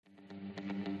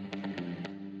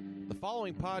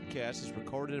following podcast is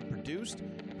recorded and produced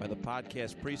by the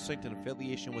Podcast Precinct in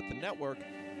affiliation with the network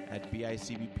at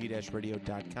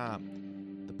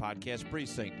bicbp-radio.com. The Podcast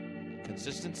Precinct.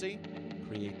 Consistency,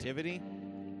 creativity,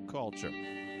 culture.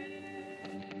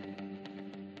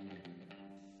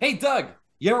 Hey, Doug,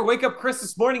 you ever wake up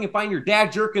Christmas morning and find your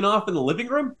dad jerking off in the living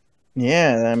room?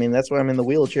 Yeah, I mean, that's why I'm in the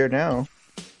wheelchair now.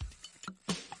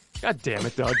 God damn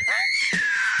it, Doug.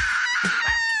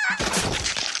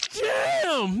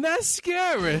 Damn, that's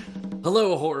scary.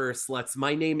 Hello, horror sluts.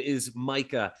 My name is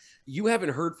Micah. You haven't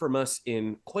heard from us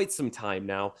in quite some time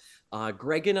now.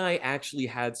 Greg and I actually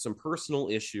had some personal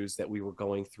issues that we were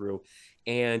going through.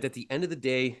 And at the end of the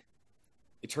day,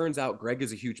 it turns out Greg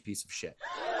is a huge piece of shit.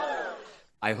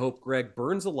 I hope Greg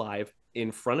burns alive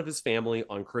in front of his family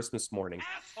on Christmas morning.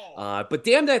 But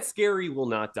damn, that scary will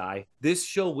not die. This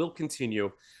show will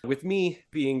continue with me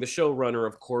being the showrunner,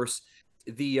 of course,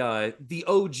 the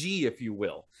OG, if you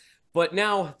will. But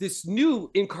now this new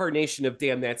incarnation of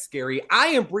Damn That Scary, I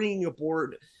am bringing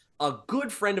aboard a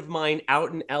good friend of mine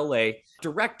out in LA,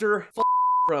 director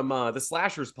from the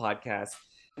Slashers podcast.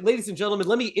 Ladies and gentlemen,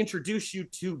 let me introduce you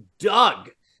to Doug.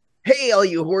 Hey, all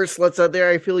you horse sluts out there,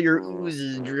 I feel your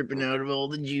oozes dripping out of all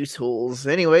the juice holes.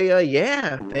 Anyway,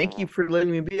 yeah, thank you for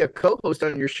letting me be a co-host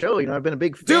on your show. You know, I've been a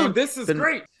big fan. Dude, this is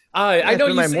great. I know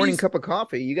you my morning cup of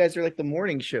coffee. You guys are like the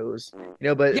morning shows, you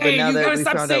know. But now you that gotta we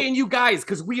stop found saying out, you guys,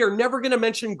 because we are never gonna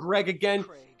mention Greg again.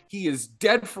 He is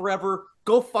dead forever.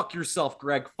 Go fuck yourself,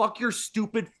 Greg. Fuck your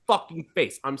stupid fucking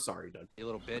face. I'm sorry, Doug. You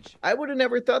little bitch. I would have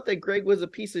never thought that Greg was a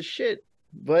piece of shit.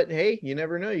 But hey, you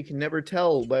never know. You can never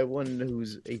tell by one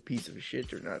who's a piece of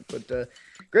shit or not. But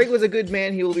Greg was a good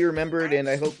man. He will be remembered, and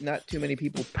I hope not too many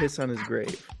people piss on his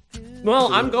grave.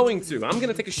 Well, I'm going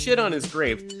to take a shit on his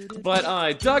grave.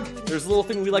 But, Doug, there's a little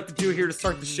thing we like to do here to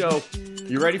start the show.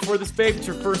 You ready for this, babe? It's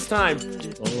your first time.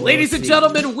 Ladies and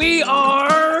gentlemen, we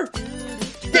are...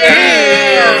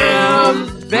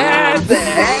 Damn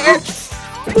That's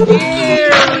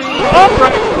Scary! All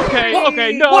right,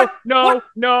 okay, no.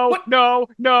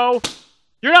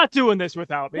 You're not doing this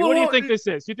without me. What do you think this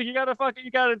is? You think you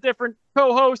got a different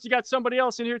co-host? You got somebody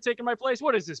else in here taking my place?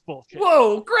 What is this bullshit?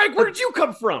 Whoa, Greg, where did you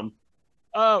come from?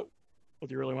 Well, do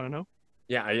you really want to know?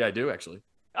 Yeah, I do, actually.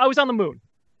 I was on the moon.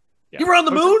 Yeah. You were on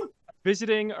the moon?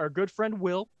 Visiting our good friend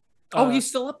Will. Oh, he's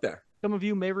still up there. Some of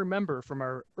you may remember from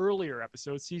our earlier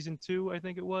episodes, season 2, I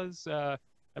think it was,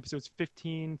 episodes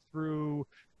 15 through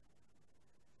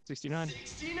 69.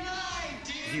 69,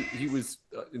 dude! He was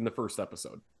in the first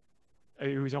episode.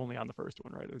 He was only on the first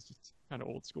one, right? It was just kind of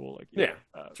old school.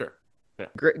 Sure. Yeah.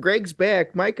 Greg's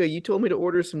back. Micah, you told me to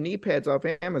order some knee pads off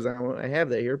Amazon. I have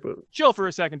that here, but... Chill for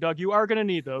a second, Doug. You are going to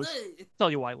need those. I'll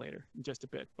tell you why later in just a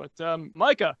bit. But,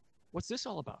 Micah, what's this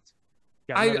all about?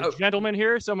 Got another gentleman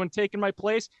here, someone taking my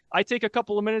place. I take a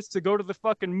couple of minutes to go to the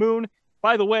fucking moon.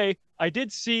 By the way, I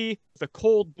did see the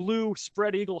cold blue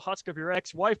spread eagle husk of your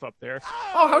ex-wife up there.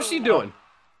 Oh, how's she doing?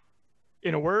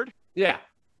 In a word? Yeah.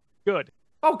 Good.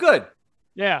 Oh, good.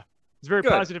 Yeah. It's a very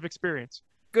positive experience.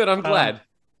 Good, I'm glad.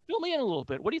 Fill me in a little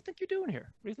bit. What do you think you're doing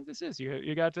here? What do you think this is?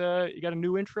 You got a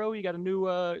new intro? You got a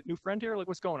new friend here? Like,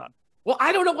 what's going on? Well,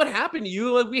 I don't know what happened to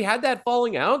you. We had that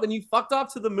falling out, then you fucked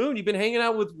off to the moon. You've been hanging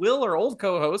out with Will, our old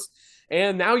co-host,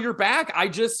 and now you're back. I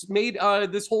just made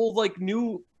this whole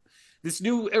new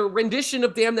rendition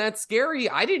of Damn That Scary.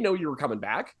 I didn't know you were coming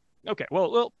back. Okay,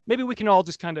 well, maybe we can all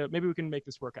just maybe we can make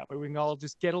this work out. Maybe we can all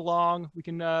just get along. We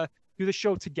can do the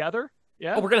show together.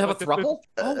 Yeah. Oh, we're gonna have a throuple?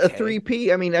 A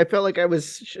 3P. I mean, I felt like I'm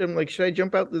like, should I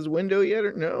jump out this window yet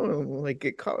or no? Like,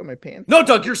 get caught in my pants. No,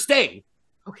 Doug, you're staying.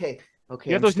 Okay.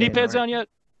 You have those knee pads on yet?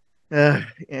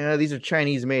 Yeah, these are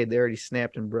Chinese made. They already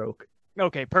snapped and broke.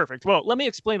 Okay, perfect. Well, let me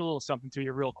explain a little something to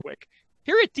you real quick.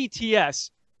 Here at DTS,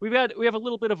 we have a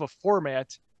little bit of a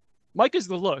format. Mike is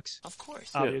the looks, of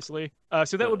course, obviously.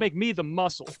 So that would make me the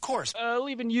muscle, of course.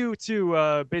 Leaving you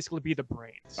to basically be the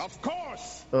brains. Of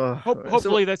course.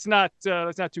 Hopefully, that's not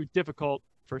too difficult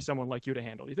for someone like you to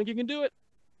handle. You think you can do it?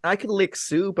 I could lick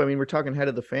soup. I mean, we're talking head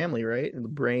of the family, right? And the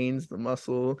brains, the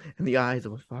muscle, and the eyes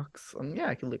of a fox. Yeah,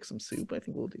 I can lick some soup. I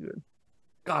think we'll do good.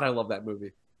 God, I love that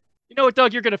movie. You know what,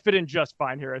 Doug? You're going to fit in just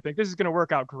fine here, I think. This is going to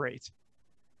work out great.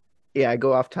 Yeah, I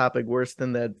go off topic worse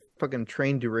than that fucking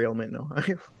train derailment. No.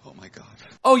 Oh, my God.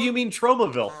 Oh, you mean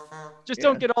Tromaville. Just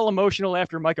don't get all emotional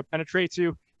after Micah penetrates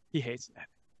you. He hates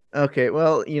that. Okay,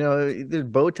 well, you know, there's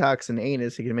Botox and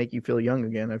anus. It can make you feel young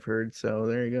again, I've heard. So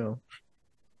there you go.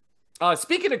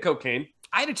 Speaking of cocaine,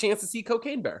 I had a chance to see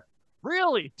Cocaine Bear.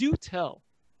 Really? Do tell.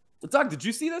 Doug, did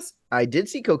you see this? I did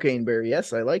see Cocaine Bear.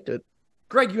 Yes, I liked it.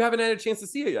 Greg, you haven't had a chance to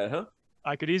see it yet, huh?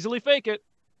 I could easily fake it.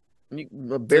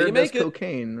 A bear you does make it.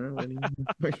 cocaine.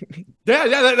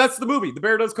 Yeah, that's the movie. The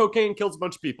bear does cocaine, kills a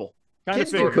bunch of people. Kind of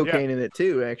Kids do figured, cocaine in it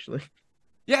too, actually.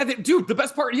 Yeah, dude, the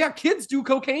best part, kids do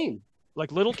cocaine.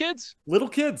 Like little kids? Little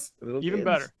kids. Little Even kids.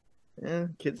 better. Yeah,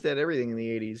 kids did everything in the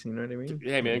 80s, you know what I mean?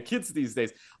 Yeah, man, kids these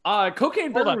days.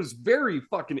 Cocaine Bear was very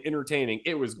fucking entertaining.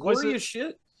 It was gory as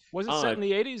shit. Was it set in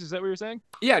the 80s? Is that what you're saying?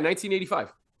 Yeah,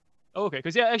 1985. Oh, okay,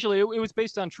 because actually, it was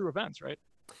based on true events, right?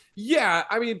 Yeah,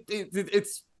 I mean,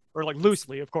 it's or like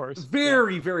loosely, of course.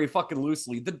 Very, very fucking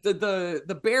loosely.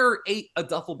 The bear ate a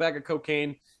duffel bag of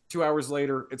cocaine. 2 hours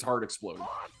later, its heart exploded,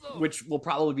 which will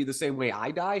probably be the same way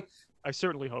I die. I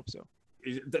certainly hope so.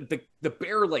 The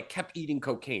bear like kept eating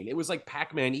cocaine. It was like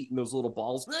Pac-Man eating those little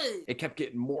balls. It kept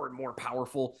getting more and more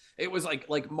powerful. It was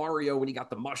like Mario when he got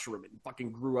the mushroom and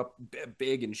fucking grew up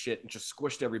big and shit and just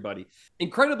squished everybody.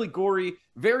 Incredibly gory,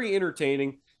 very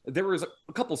entertaining. There was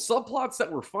a couple subplots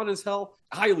that were fun as hell.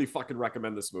 Highly fucking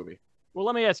recommend this movie. Well,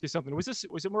 let me ask you something. Was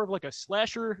it more of like a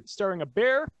slasher starring a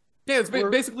bear? Yeah, it's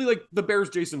basically like the Bear's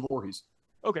Jason Voorhees.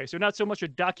 Okay, so not so much a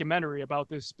documentary about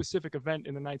this specific event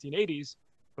in the 1980s,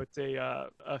 but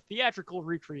a theatrical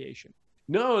recreation.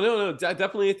 No,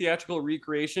 definitely a theatrical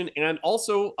recreation. And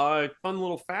also, a fun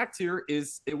little fact here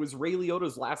is it was Ray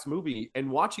Liotta's last movie. And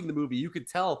watching the movie, you could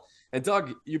tell, and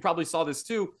Doug, you probably saw this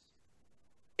too,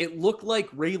 it looked like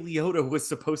Ray Liotta was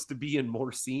supposed to be in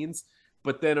more scenes,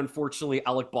 but then unfortunately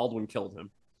Alec Baldwin killed him.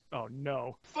 Oh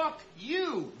no! Fuck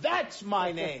you! That's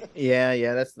my name.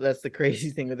 Yeah, that's the crazy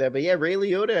thing with that. But yeah, Ray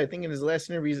Liotta, I think in his last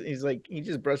interview, he's like, he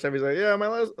just brushed off. He's like, yeah,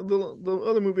 the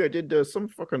other movie I did, some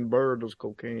fucking bird does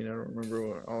cocaine. I don't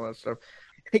remember all that stuff.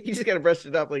 He just kind of brushed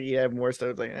it up like he had more stuff.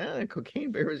 It's like,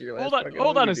 Cocaine Bear was your last.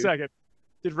 Hold on a second.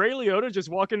 Did Ray Liotta just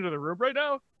walk into the room right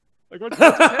now? Like what?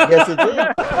 Yes, it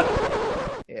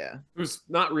did. Yeah, it was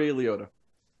not Ray Liotta.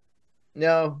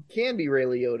 No, can be Ray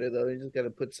Liotta though. You just got to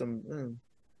put some.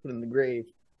 Put in the grave.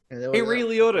 Hey, Ray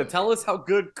Liotta, tell us how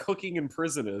good cooking in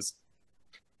prison is.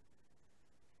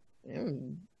 Yeah,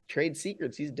 trade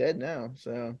secrets. He's dead now.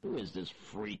 So who is this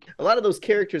freak? A lot of those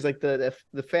characters, like the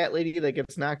fat lady that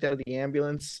gets knocked out of the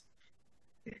ambulance,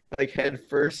 like head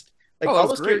first. Like all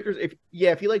those characters.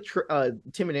 If you like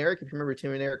Tim and Eric, if you remember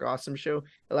Tim and Eric, awesome show.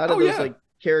 A lot of those like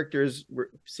characters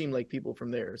seem like people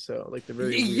from there. So like the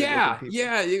very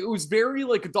it was very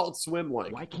like Adult Swim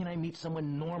like. Why can't I meet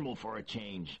someone normal for a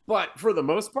change? But for the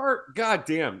most part,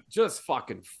 goddamn, just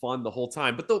fucking fun the whole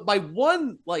time. But my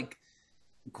one like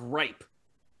gripe,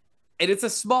 and it's a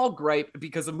small gripe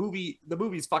because the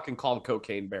movie's fucking called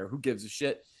Cocaine Bear. Who gives a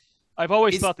shit? I've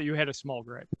always thought that you had a small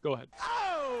gripe. Go ahead.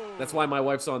 That's why my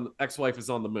ex-wife is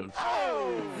on the moon.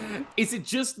 Is it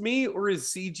just me or is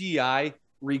CGI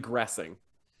regressing?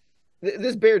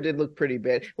 This bear did look pretty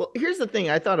bad. Well, here's the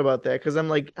thing. I thought about that because I'm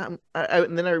like, and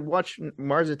then I watched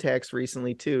Mars Attacks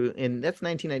recently too, and that's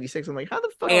 1996. I'm like, how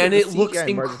the fuck? And it looks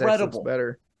incredible. Looks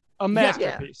better. A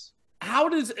masterpiece. Yeah. How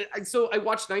does so? I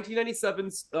watched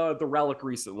 1997's The Relic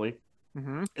recently,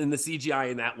 and the CGI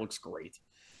in that looks great.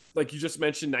 Like you just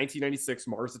mentioned, 1996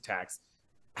 Mars Attacks.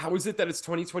 How is it that it's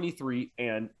 2023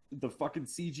 and the fucking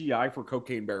CGI for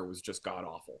Cocaine Bear was just god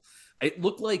awful? It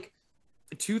looked like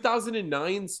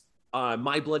 2009's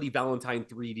My Bloody Valentine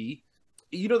 3D.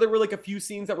 You know, there were like a few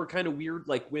scenes that were kind of weird,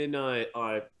 like when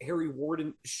Harry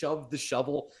Warden shoved the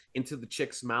shovel into the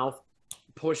chick's mouth,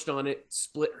 pushed on it,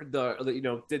 split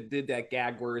did that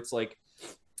gag where it's like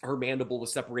her mandible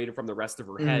was separated from the rest of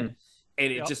her head,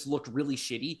 and it just looked really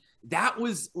shitty. That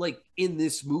was like in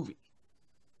this movie.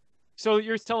 So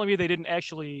you're telling me they didn't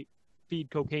actually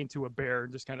feed cocaine to a bear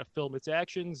and just kind of film its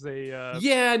actions? They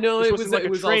it was like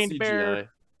it was trained all CGI. bear.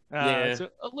 It's a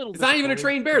little. It's not even a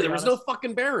trained bear. There was no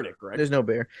fucking bear in it, Greg. There's no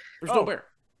bear. There's no bear.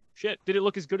 Shit! Did it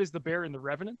look as good as the bear in The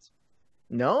Revenant?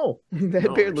 No,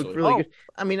 bear looked really good.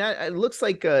 I mean, it looks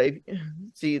like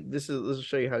see, this will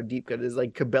show you how deep cut it is.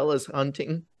 Like Cabela's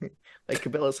Hunting, like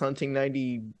Cabela's Hunting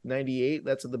 98.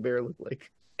 That's what the bear looked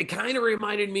like. It kind of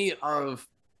reminded me of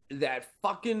that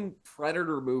fucking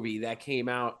Predator movie that came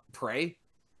out, Prey.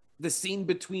 The scene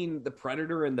between the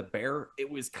Predator and the bear, it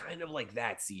was kind of like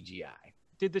that CGI.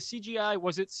 Did the CGI,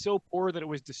 was it so poor that it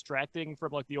was distracting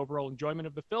from like the overall enjoyment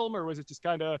of the film, or was it just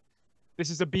kind of, this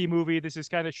is a B movie, this is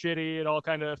kind of shitty, it all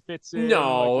kind of fits in?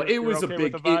 No, like, it was it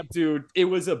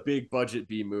was a big budget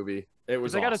B movie. It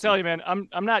was. I got to tell you, man,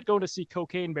 I'm not going to see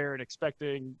Cocaine Bear and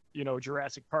expecting,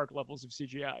 Jurassic Park levels of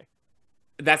CGI.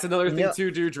 That's another thing too,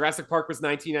 dude. Jurassic Park was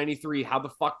 1993. How the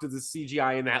fuck does the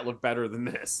CGI in that look better than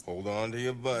this? Hold on to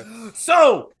your butt.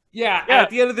 So,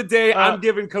 at the end of the day, I'm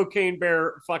giving Cocaine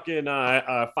Bear fucking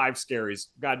 5 scaries.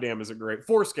 Goddamn, is it great?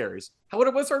 4 scaries.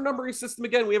 What's our numbering system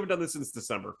again? We haven't done this since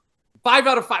December. 5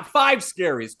 out of 5. 5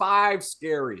 scaries. 5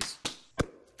 scaries.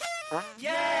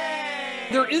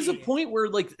 There is a point where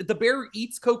like the bear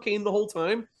eats cocaine the whole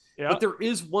time, Yeah. but there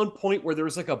is one point where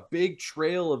there's like a big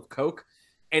trail of coke,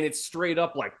 and it's straight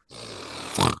up like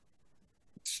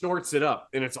snorts it up,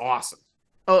 and it's awesome.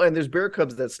 Oh, and there's bear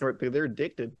cubs that snort. They're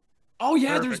addicted. Oh yeah,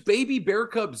 Perfect. there's baby bear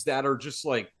cubs that are just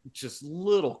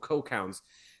little coke hounds.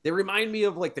 They remind me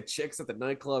of like the chicks at the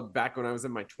nightclub back when I was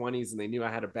in my 20s, and they knew I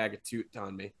had a bag of toot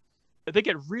on me. They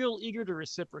get real eager to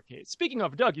reciprocate. Speaking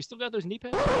of, Doug, you still got those knee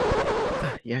pads?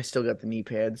 Yeah, I still got the knee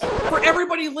pads. For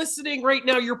everybody listening right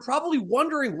now, you're probably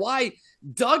wondering why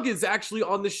Doug is actually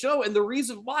on the show, and the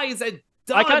reason why is that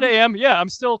Doug... I kind of am. Yeah, I'm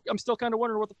still kind of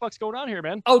wondering what the fuck's going on here,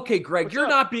 man. Okay, Greg, What's you're up?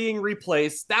 not being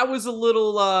replaced. That was a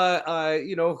little,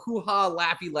 hoo-ha,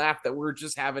 laughy laugh that we're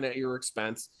just having at your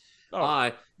expense.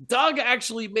 Oh. Doug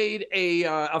actually made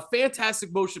a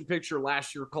fantastic motion picture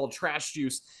last year called Trash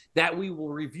Juice that we will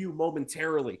review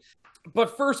momentarily.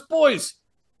 But first, boys,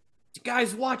 you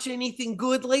guys watch anything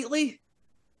good lately?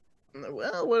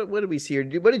 Well, what did we see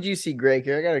here? What did you see, Greg?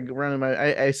 I gotta run in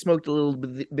my. I smoked a little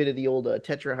bit of the old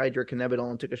tetrahydrocannabinol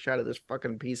and took a shot of this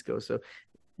fucking pisco. So,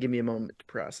 give me a moment to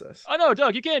process. Oh no,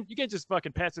 Doug, you can't just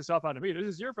fucking pass this off onto me. This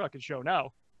is your fucking show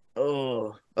now.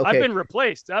 Oh, okay. I've been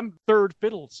replaced. I'm third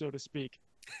fiddle, so to speak.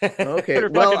 Okay. Better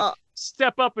Well, fucking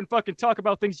step up and fucking talk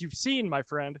about things you've seen, my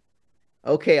friend.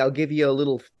 okay. I'll give you a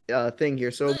little thing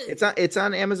here. So it's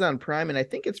on Amazon Prime, and I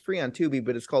think it's free on Tubi,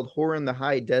 but it's called Horror in the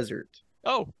High Desert.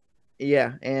 Oh,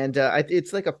 Yeah, and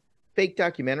it's like a fake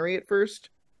documentary at first.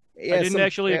 Yeah, I didn't some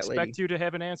actually fat expect lady. you to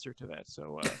have an answer to that.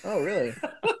 So, Oh, really?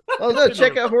 Well, no,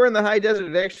 check out Horror in the High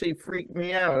Desert. It actually freaked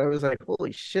me out. I was like,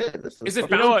 holy shit. This Is it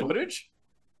fucking- found footage?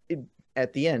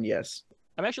 At the end, yes.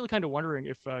 I'm actually kind of wondering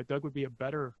if Doug would be a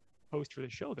better host for the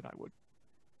show than I would.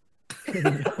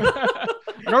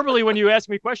 Normally, when you ask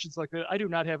me questions like that, I do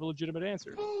not have a legitimate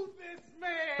answer. Oh,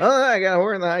 I got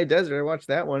Horror in the High Desert. I watched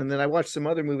that one, and then I watched some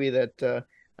other movie that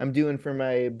I'm doing for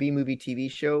my B-movie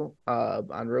TV show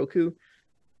on Roku.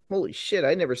 Holy shit,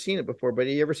 I'd never seen it before, but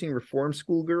have you ever seen Reform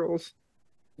School Girls?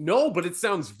 No, but it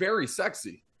sounds very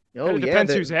sexy. Oh, It yeah.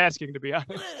 depends who's asking, to be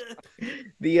honest.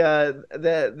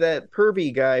 That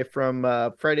pervy guy from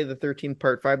Friday the 13th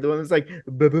Part 5, the one that's like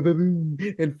ba-ba-ba-boom,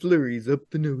 and flurries up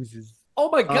the noses. Oh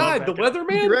my God, that the guy. He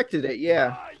weatherman? directed it,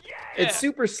 yeah. Yeah. It's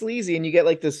super sleazy, and you get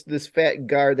like this fat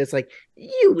guard that's like,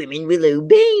 "You women will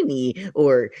obey me,"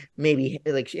 or maybe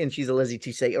like, and she's a lazy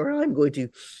to say, "Or I'm going to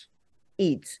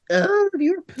eat all of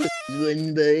your pussies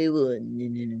one by one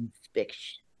in an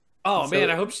inspection." Oh So-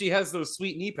 man, I hope she has those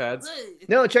sweet knee pads.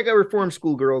 No, check out Reform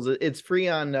School Girls. It's free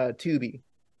on Tubi.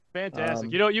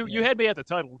 Fantastic. Yeah. You had me at the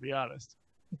title, to be honest.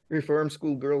 Reform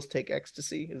School Girls Take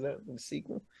Ecstasy. Is that the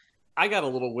sequel? I got a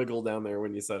little wiggle down there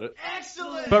when you said it.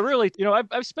 Excellent. But really,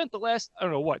 I've spent the last, I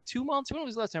don't know, what, 2 months? When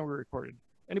was the last time we recorded?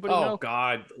 Anybody Oh know?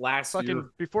 God, last Fucking year.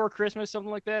 before Christmas, something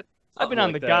like that. I've Something been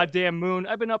on like the that. goddamn moon.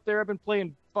 I've been up there. I've been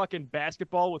playing fucking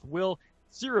basketball with Will.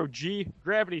 0G.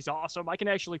 Gravity's awesome. I can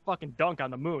actually fucking dunk on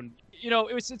the moon.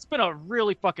 It's been a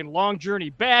really fucking long journey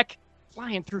back,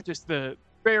 flying through just the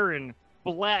barren,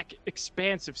 black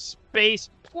expanse of space,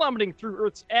 plummeting through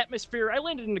Earth's atmosphere. I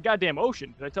landed in the goddamn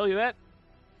ocean. Did I tell you that?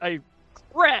 I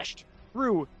crashed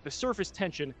through the surface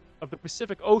tension of the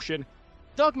Pacific Ocean,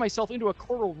 dug myself into a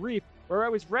coral reef where I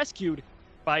was rescued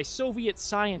by Soviet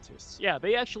scientists. Yeah,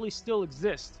 they actually still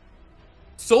exist.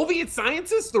 Soviet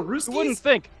scientists, the Ruskies? You wouldn't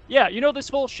think. Yeah, this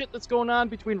whole shit that's going on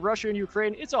between Russia and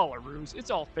Ukraine, it's all a ruse.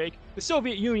 It's all fake. The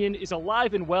Soviet Union is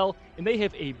alive and well, and they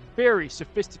have a very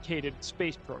sophisticated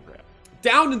space program.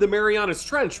 Down in the Marianas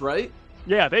Trench, right?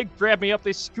 Yeah, they grabbed me up,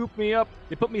 they scooped me up,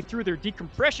 they put me through their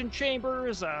decompression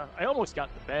chambers. I almost got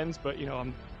the bends, but,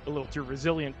 I'm a little too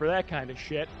resilient for that kind of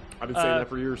shit. I've been saying that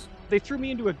for years. They threw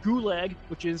me into a gulag,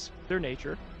 which is their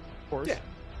nature, of course. Yeah,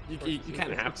 you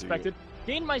kind of have to. Expected.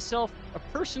 Gained myself a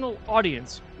personal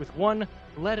audience with one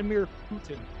Vladimir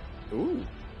Putin. Ooh.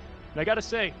 And I gotta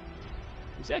say,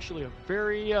 he's actually a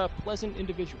very pleasant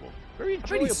individual. Very I bet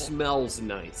enjoyable. he smells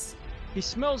nice. He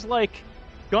smells like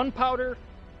gunpowder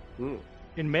Mm.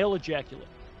 and male ejaculate.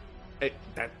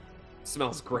 That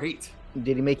smells great.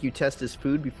 Did he make you test his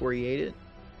food before he ate it?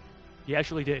 He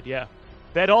actually did, yeah.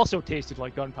 That also tasted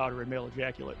like gunpowder and male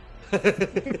ejaculate.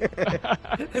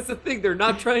 That's the thing. They're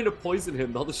not trying to poison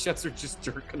him. All the chefs are just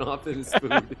jerking off in his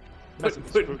food.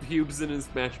 Putting pubes in his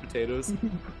mashed potatoes.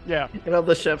 Yeah. And all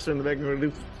the chefs are in the back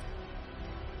room.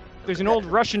 There's an old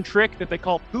Russian trick that they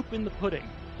call poop in the pudding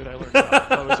that I learned about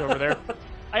while I was over there.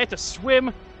 I had to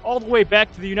swim all the way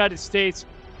back to the United States,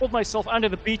 pulled myself onto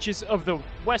the beaches of the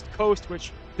West Coast,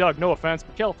 which, Doug, no offense,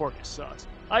 but California sucks.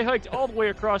 I hiked all the way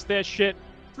across that shit,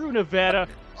 through Nevada,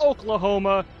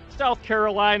 Oklahoma, South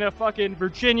Carolina, fucking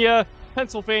Virginia,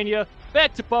 Pennsylvania,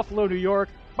 back to Buffalo, New York.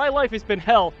 My life has been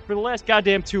hell for the last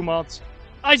goddamn 2 months.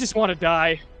 I just want to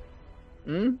die.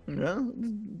 Well,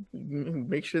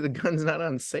 make sure the gun's not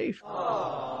unsafe.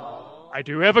 I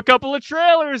do have a couple of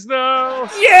trailers, though.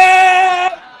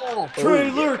 Yeah!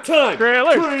 Trailer time!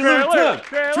 Trailers!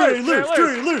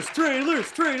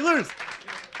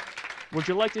 Would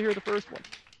you like to hear the first one?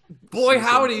 Boy,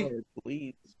 howdy!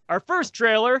 Please. Our first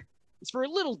trailer is for a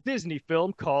little Disney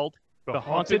film called The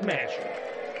Haunted Mansion.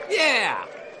 Yeah!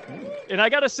 And I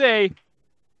gotta say,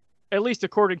 at least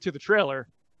according to the trailer,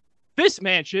 this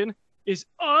mansion is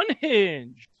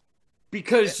unhinged.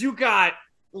 Because you got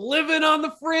living on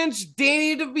the fringe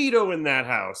Danny DeVito in that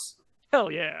house. Hell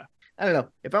yeah. I don't know.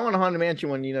 If I want a Haunted Mansion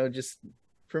one, just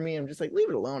for me, I'm just like, leave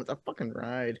it alone. It's a fucking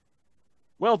ride.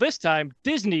 Well, this time,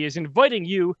 Disney is inviting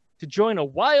you to join a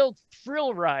wild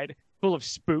thrill ride full of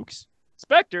spooks,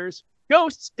 specters,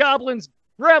 ghosts, goblins,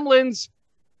 gremlins,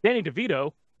 Danny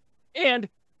DeVito, and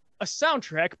a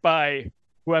soundtrack by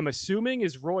who I'm assuming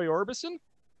is Roy Orbison.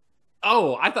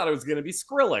 Oh, I thought it was going to be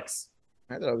Skrillex.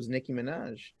 I thought it was Nicki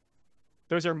Minaj.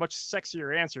 Those are much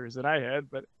sexier answers than I had,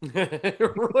 but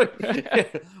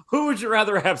Who would you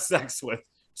rather have sex with?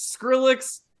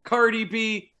 Skrillex, Cardi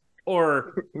B,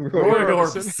 or Roy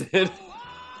Orbison?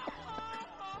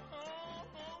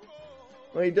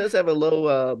 Well, he does have a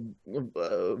low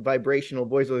vibrational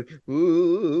voice, like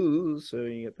ooh, so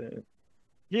you get that.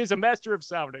 he is a master of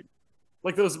sounding.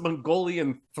 Like those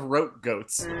Mongolian throat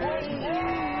goats.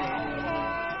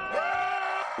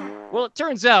 Well, it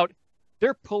turns out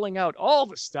they're pulling out all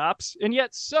the stops, and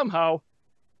yet somehow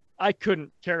I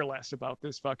couldn't care less about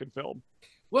this fucking film.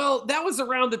 Well, that was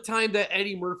around the time that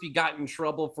Eddie Murphy got in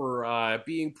trouble for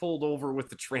being pulled over with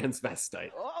the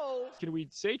transvestite. Oh, Can we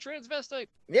say transvestite?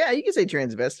 yeah, you can say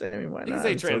transvestite. I mean, why You not? can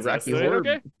say It's a Rocky transvestite, Horror.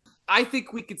 Okay. I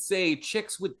think we could say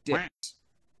chicks with dicks.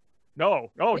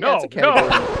 No. Oh, Yeah, it's a no.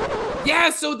 category.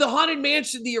 Yeah, so the Haunted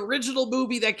Mansion, the original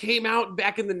movie that came out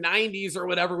back in the 90s or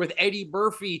whatever with Eddie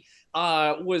Murphy,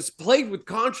 was plagued with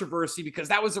controversy because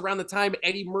that was around the time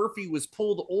Eddie Murphy was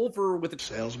pulled over with a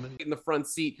salesman in the front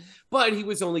seat, but he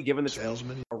was only given the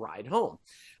salesman a ride home.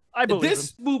 I believe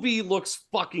This movie looks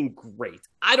fucking great.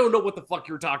 I don't know what the fuck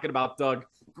you're talking about, Doug.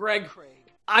 Greg,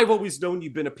 I've always known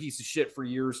you've been a piece of shit for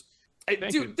years.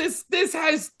 Thank you. This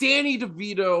has Danny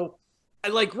DeVito.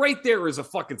 Like right there is a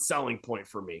fucking selling point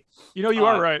for me. You know, you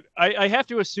are right. I have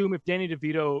to assume if Danny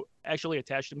DeVito actually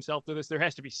attached himself to this, there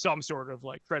has to be some sort of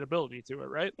like credibility to it,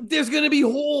 right? There's gonna be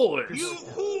whores. You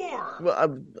whore!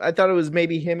 Well, I thought it was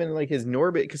maybe him and like his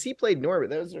Norbit, because he played Norbit.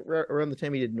 That was around the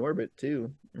time he did Norbit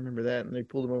too. I remember that, and they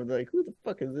pulled him over. They're like, "Who the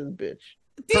fuck is this bitch?"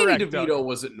 Danny Correct, DeVito Doug.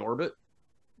 wasn't Norbit.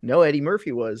 No, Eddie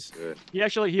Murphy was.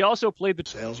 He also played the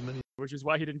Salesman. which is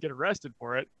why he didn't get arrested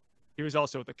for it. He was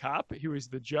also the cop. He was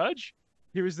the judge.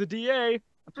 He was the DA. I'm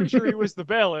pretty sure he was the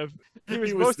bailiff. He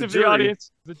was most the of jury. the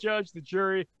audience, the judge, the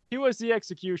jury. He was the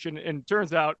execution. And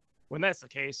turns out, when that's the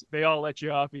case, they all let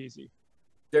you off easy.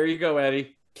 There you go,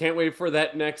 Eddie. Can't wait for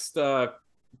that next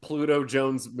Pluto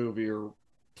Jones movie or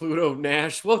Pluto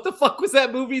Nash. What the fuck was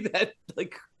that movie that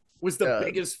like was the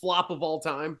biggest flop of all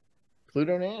time?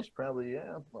 Pluto Nash, probably,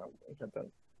 yeah. Well, I got that.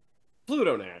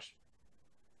 Pluto Nash.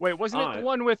 Wait, wasn't it the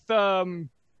one with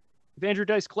Andrew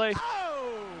Dice Clay?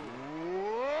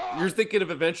 You're thinking of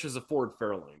Adventures of Ford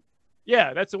Fairlane.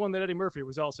 Yeah, that's the one that Eddie Murphy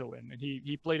was also in. And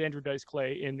he played Andrew Dice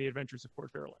Clay in The Adventures of Ford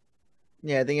Fairlane.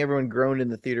 Yeah, I think everyone groaned in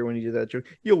the theater when he did that joke.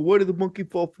 Yo, why did the monkey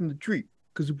fall from the tree?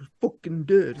 Because it was fucking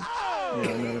dead. And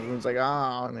then everyone's like,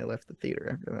 oh, and they left the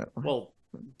theater after that. Well,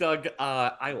 Doug,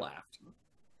 I laughed.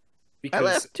 I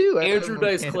laughed too. Andrew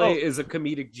Dice Clay is a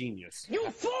comedic genius. You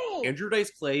fool! Andrew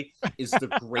Dice Clay is the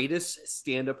greatest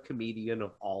stand-up comedian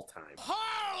of all time.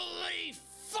 Holy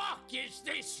fuck, is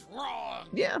this wrong?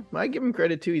 Yeah, I give him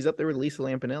credit too. He's up there with Lisa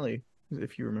Lampanelli,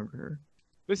 if you remember her.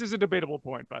 This is a debatable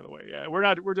point, by the way. Yeah,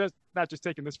 we're just not just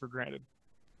taking this for granted.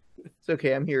 It's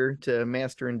okay. I'm here to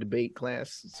master and debate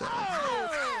class. So.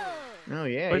 Oh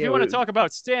yeah. But if you want to talk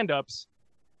about stand-ups,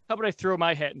 how about I throw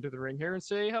my hat into the ring here and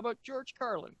say, how about George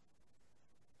Carlin?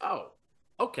 Oh,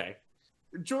 okay.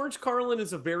 George Carlin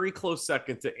is a very close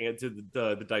second to add to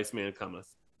the Dice Man Cometh.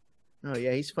 Oh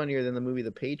yeah, he's funnier than the movie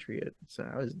The Patriot. So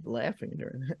I was laughing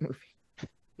during that movie.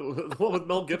 What with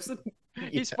Mel Gibson?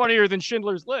 He's funnier than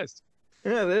Schindler's List.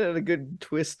 Yeah, that had a good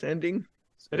twist ending.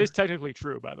 That is technically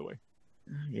true, by the way.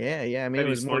 Yeah. I mean, And it he's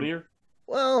was more. funnier.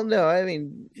 Well, no, I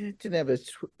mean, it didn't have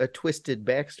a twisted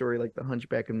backstory like the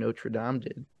Hunchback of Notre Dame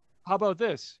did. How about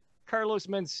this? Carlos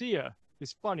Mencia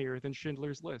is funnier than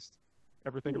Schindler's List.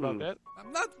 Ever think about that?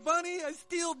 I'm not funny. I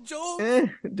steal jokes.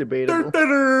 Debatable.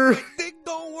 Dick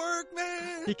don't work,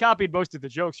 man. He copied most of the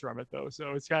jokes from it, though,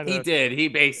 so it's kind of... He did. He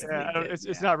basically did.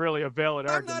 It's not really a valid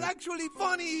I'm argument. not actually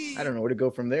funny. I don't know where to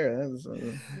go from there. That's,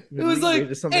 It was like,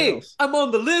 hey, else. I'm on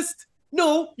the list.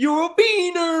 No, you're a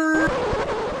beaner.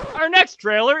 Our next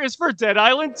trailer is for Dead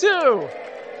Island 2.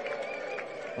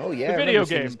 Oh yeah, The I video remember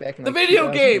seeing game. this back in, The like,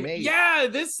 video game. 2008.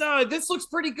 Yeah, this looks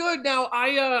pretty good. Now,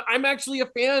 I'm actually a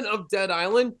fan of Dead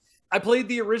Island. I played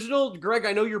the original. Greg,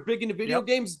 I know you're big into video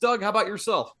games. Doug, how about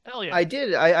yourself? Hell yeah. I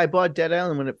did. I bought Dead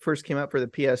Island when it first came out for the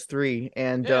PS3,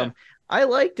 and Yeah. I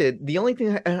liked it. The only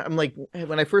thing I'm like,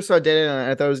 when I first saw Dead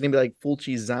Island, I thought it was gonna be like full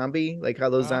cheese zombie, like how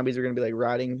those zombies are gonna be like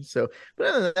rotting. So, but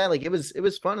other than that, like it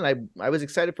was fun, and I was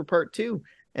excited for part 2.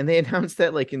 And they announced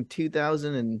that like in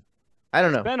 2000 and I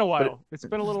don't know. It's been a while. It's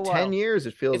been a little while. 10 years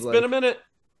it feels It's like. been a minute.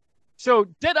 So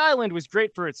Dead Island was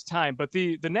great for its time, but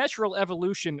the natural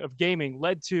evolution of gaming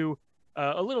led to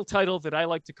a little title that I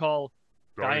like to call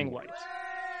Dying Light.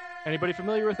 Anybody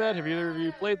familiar with that? Have either of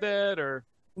you played that or?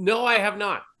 No, I have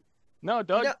not. No,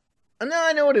 Doug? No,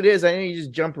 I know what it is. I know you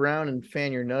just jump around and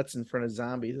fan your nuts in front of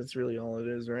zombies. That's really all it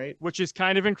is, right? Which is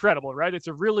kind of incredible, right? It's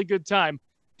a really good time.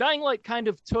 Dying Light kind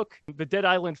of took the Dead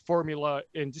Island formula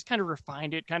and just kind of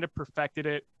refined it, kind of perfected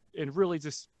it, and really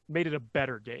just made it a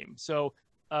better game. So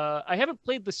I haven't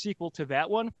played the sequel to that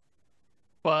one,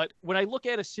 but when I look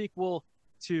at a sequel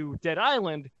to Dead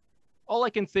Island, all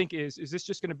I can think is this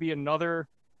just going to be another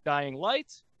Dying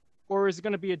Light, or is it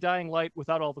going to be a Dying Light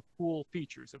without all the cool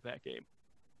features of that game?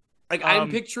 Like,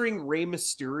 I'm picturing Rey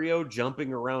Mysterio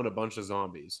jumping around a bunch of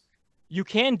zombies. You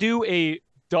can do a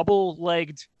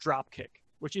double-legged drop kick,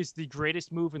 which is the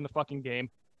greatest move in the fucking game.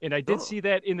 And I did see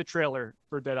that in the trailer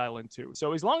for Dead Island 2.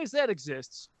 So as long as that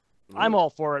exists, I'm all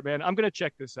for it, man. I'm going to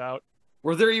check this out.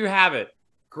 Well, there you have it.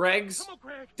 Greg's Come on,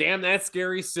 Greg. Damn That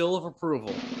Scary seal of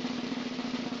approval.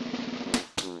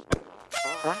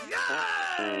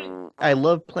 I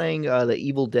love playing the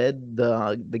Evil Dead,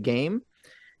 the game.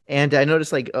 And I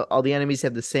noticed like all the enemies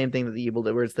have the same thing that the Evil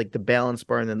Dead, where it's like the balance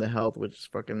bar and then the health, which is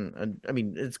fucking, I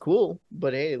mean, it's cool,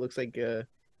 but hey, it looks like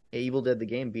Evil Dead, the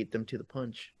game, beat them to the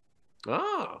punch.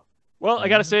 Oh. Well, I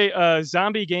got to say,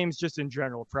 zombie games just in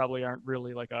general probably aren't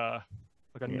really like a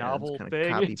novel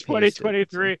thing in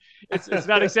 2023. It's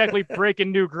not exactly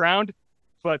breaking new ground,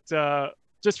 but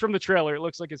just from the trailer, it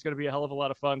looks like it's going to be a hell of a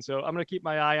lot of fun. So I'm going to keep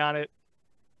my eye on it.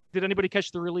 Did anybody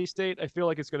catch the release date? I feel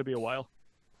like it's going to be a while.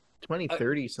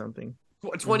 2030 something.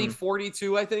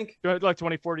 2042, I think. Like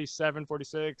 2047,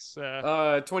 46.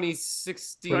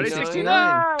 2069. 2069.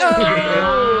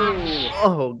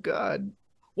 Oh, God.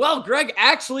 Well, Greg,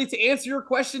 actually, to answer your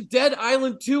question, Dead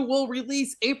Island 2 will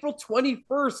release April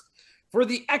 21st for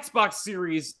the Xbox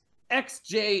Series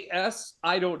XJS.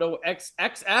 I don't know,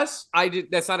 XXS?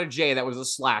 That's not a J, that was a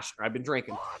slash. I've been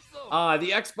drinking. The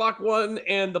Xbox One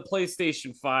and the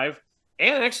PlayStation 5,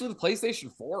 and actually the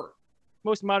PlayStation 4.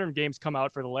 Most modern games come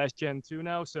out for the last gen too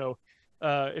now, so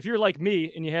if you're like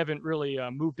me and you haven't really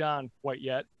moved on quite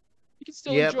yet, you can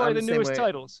still enjoy the newest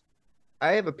titles.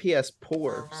 I have a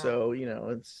PS4, so you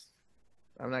know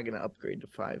I'm not gonna upgrade to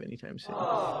 5 anytime soon.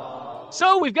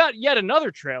 So we've got yet another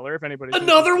trailer. If anybody's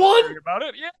another one about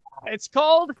it, yeah, it's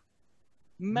called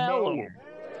Malum.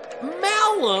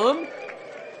 Malum,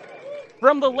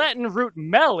 from the Latin root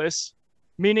malus,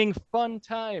 meaning fun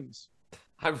times.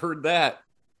 I've heard that.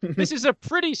 This is a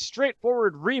pretty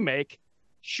straightforward remake,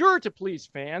 sure to please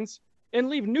fans and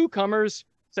leave newcomers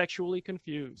sexually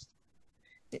confused.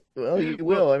 Well, you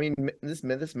will. I mean, this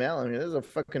Malum, this is a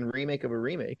fucking remake of a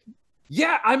remake.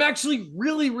 Yeah, I'm actually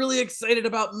really, really excited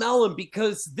about Malum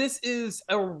because this is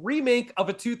a remake of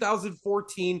a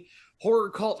 2014 horror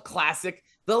cult classic,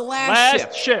 The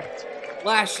Last Shift.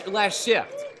 Last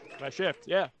Shift,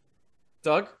 yeah.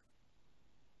 Doug?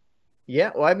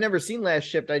 Yeah, well, I've never seen Last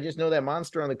Shift. I just know that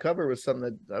monster on the cover was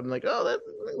something that I'm like, oh, that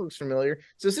looks familiar.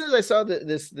 So as soon as I saw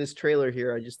this trailer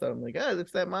here, I just thought, I'm like,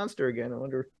 it's that monster again.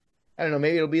 I don't know,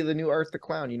 maybe it'll be the new Art the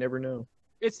Clown. You never know.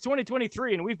 It's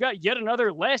 2023, and we've got yet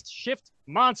another Last Shift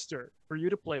monster for you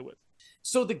to play with.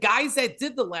 So the guys that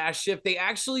did The Last Shift, they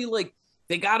actually,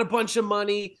 they got a bunch of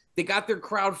money. They got their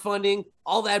crowdfunding,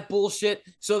 all that bullshit.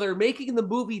 So they're making the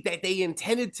movie that they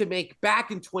intended to make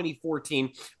back in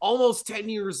 2014, almost 10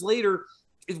 years later,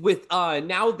 with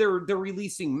now they're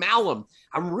releasing Malum.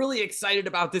 I'm really excited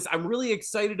about this. I'm really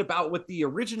excited about what the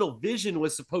original vision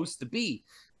was supposed to be.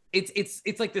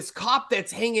 It's like this cop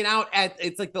that's hanging out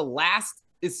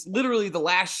it's literally the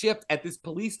last shift at this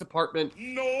police department.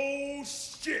 No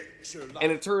shit, Sherlock.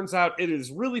 And it turns out it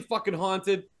is really fucking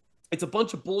haunted. It's a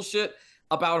bunch of bullshit.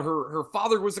 about her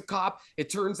father was a cop.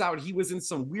 It turns out he was in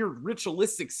some weird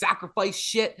ritualistic sacrifice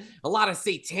shit, a lot of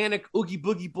satanic oogie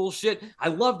boogie bullshit. I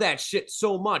love that shit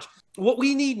so much. What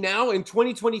we need now in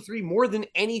 2023 more than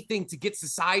anything to get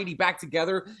society back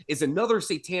together is another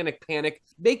satanic panic.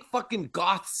 Make fucking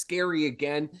goth scary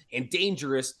again and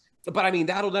dangerous. But I mean,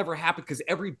 that'll never happen because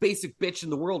every basic bitch in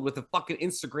the world with a fucking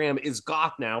Instagram is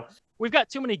goth now. We've got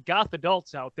too many goth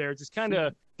adults out there just kind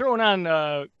of throwing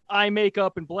on eye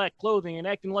makeup and black clothing and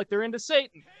acting like they're into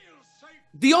Satan.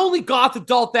 The only goth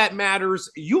adult that matters,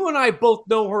 you and I both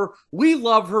know her. We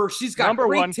love her. She's got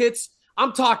great tits.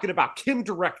 I'm talking about Kim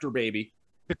Director, baby.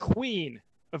 The queen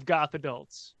of goth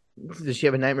adults. Does she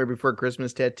have a Nightmare Before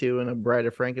Christmas tattoo and a Bride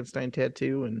of Frankenstein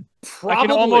tattoo? And I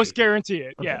can almost guarantee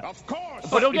it. Yeah, Of course.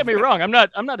 but don't get me wrong. I'm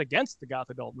not against the goth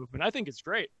adult movement. I think it's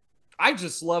great. I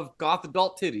just love goth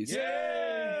adult titties.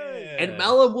 Yeah. And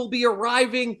Mellum will be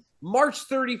arriving March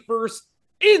 31st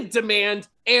in demand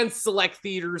and select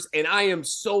theaters. And I am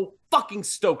so fucking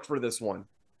stoked for this one.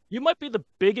 You might be the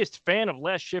biggest fan of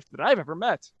Last Shift that I've ever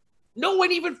met. No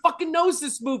one even fucking knows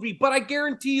this movie, but I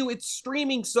guarantee you it's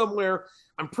streaming somewhere.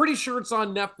 I'm pretty sure it's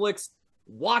on Netflix.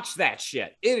 Watch that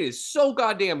shit. It is so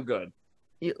goddamn good.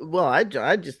 yeah, well, I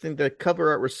just think the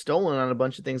cover art was stolen on a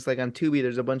bunch of things. Like on Tubi,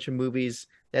 there's a bunch of movies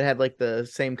that had like the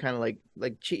same kind of like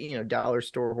dollar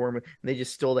store horror, and they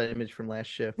just stole that image from Last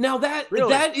Shift. Now that Really?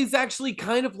 that is actually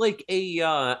kind of like a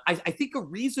I think a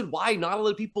reason why not a lot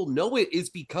of people know it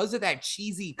is because of that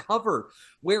cheesy cover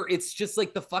where it's just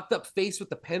like the fucked up face with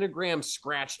the pentagram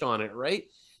scratched on it, right?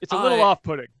 It's a little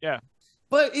off-putting. Yeah.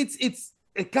 But it's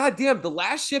goddamn, The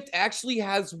Last Shift actually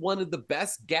has one of the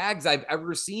best gags I've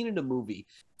ever seen in a movie.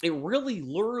 It really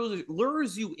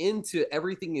lures you into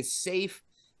everything is safe,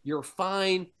 you're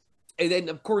fine, and then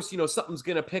of course something's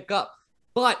gonna pick up.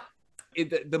 But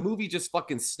the movie just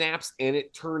fucking snaps and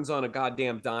it turns on a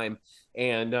goddamn dime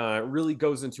and really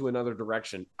goes into another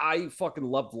direction. I fucking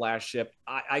love The Last Shift.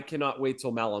 I cannot wait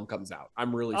till Malum comes out.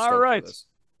 I'm really stoked for this.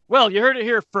 Well, you heard it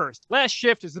here first. Last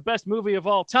Shift is the best movie of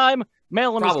all time.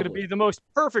 Malum is going to be the most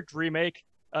perfect remake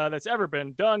that's ever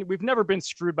been done. We've never been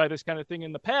screwed by this kind of thing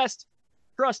in the past.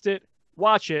 Trust it.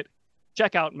 Watch it.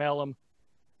 Check out Malum.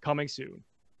 Coming soon.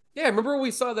 Yeah, remember when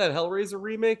we saw that Hellraiser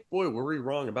remake? Boy, were we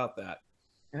wrong about that.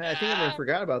 I think everyone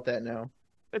forgot about that now.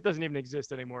 It doesn't even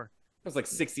exist anymore. It was like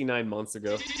 69 months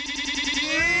ago.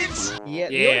 Yeah,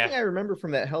 the only thing I remember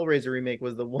from that Hellraiser remake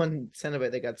was the one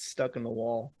Cenobite that got stuck in the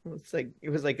wall. It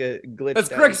was like a glitch. That's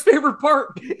Greg's favorite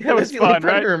part. That was fun,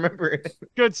 right? I remember it.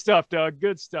 Good stuff, Doug.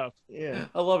 Good stuff. Yeah,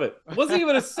 I love it. It wasn't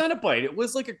even a Cenobite. It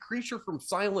was like a creature from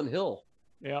Silent Hill.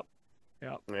 Yep.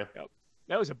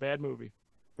 That was a bad movie.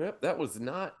 Yep, that was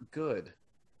not good.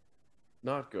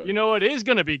 Not good. You know what is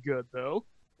going to be good, though?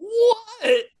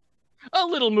 What? A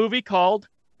little movie called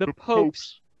The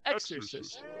Pope's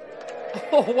Exorcist.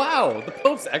 Oh, wow. The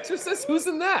Pope's Exorcist? Who's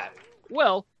in that?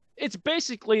 Well, it's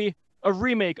basically a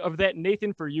remake of that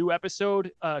Nathan For You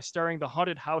episode starring the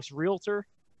haunted house realtor.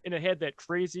 And it had that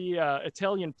crazy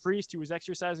Italian priest who was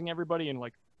exorcising everybody and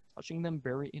like touching them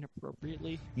very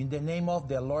inappropriately. In the name of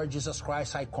the Lord Jesus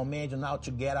Christ, I command you now to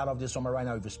get out of this woman right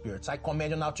now, evil spirits. I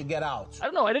command you now to get out. I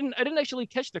don't know. I didn't actually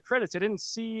catch the credits. I didn't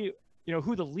see,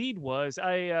 who the lead was.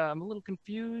 I'm a little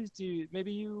confused.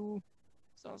 Maybe you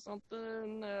saw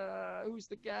something. Who's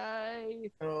the guy?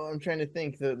 Oh, I'm trying to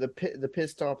think. The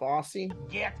pissed off Aussie.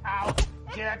 Get out!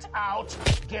 Get out!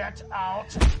 Get out!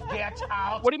 Get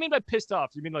out! What do you mean by pissed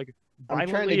off? You mean like I'm trying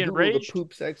to violently Google enraged? The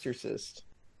Poop's Exorcist.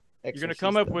 You're going to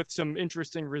come up with some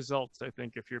interesting results, I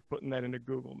think, if you're putting that into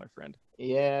Google, my friend.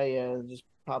 Yeah, it just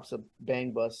pops up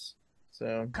Bang Bus.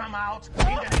 So Come out! In the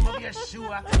name of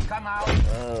Yeshua, come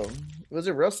out! Was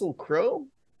it Russell Crowe?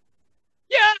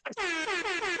 Yes!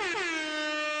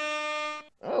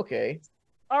 Okay.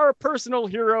 Our personal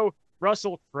hero,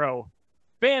 Russell Crowe.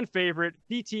 Fan favorite,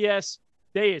 BTS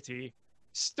deity,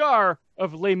 star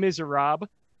of Les Miserables,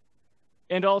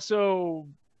 and also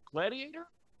Gladiator,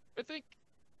 I think.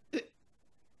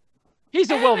 He's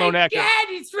a well-known actor. God,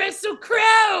 it's Russell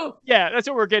Crowe! Yeah, that's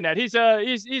what we're getting at. He's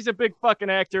a big fucking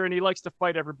actor, and he likes to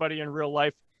fight everybody in real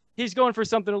life. He's going for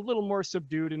something a little more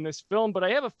subdued in this film, but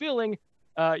I have a feeling,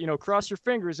 cross your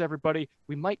fingers, everybody,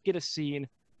 we might get a scene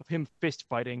of him fist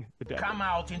fighting the devil. Come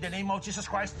out in the name of Jesus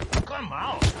Christ! Come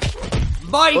out!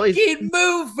 Making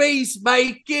movies,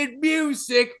 making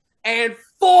music, and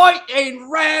fighting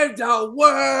round the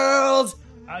world!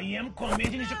 I am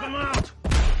commanding you to come out!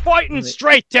 Fighting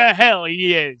straight to hell,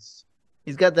 he is.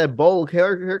 He's got that bowl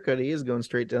haircut. He is going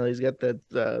straight to hell. He's got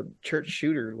that church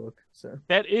shooter look. So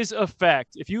That is a fact.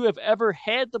 If you have ever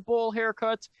had the bowl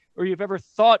haircut or you've ever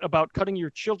thought about cutting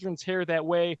your children's hair that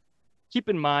way, keep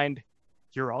in mind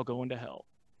you're all going to hell.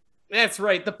 That's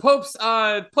right. The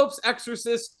Pope's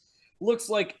exorcist looks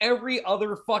like every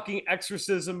other fucking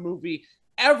exorcism movie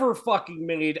ever fucking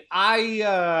made.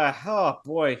 Oh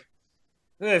boy,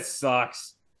 this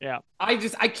sucks. Yeah. I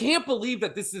can't believe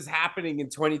that this is happening in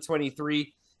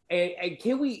 2023. And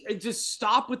can we just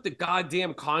stop with the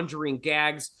goddamn Conjuring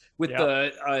gags with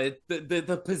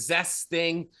the possessed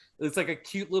thing? It's like a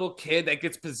cute little kid that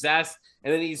gets possessed,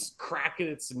 and then he's cracking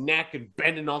its neck and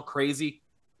bending all crazy.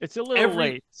 It's a little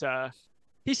late.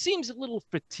 He seems a little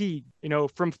fatigued,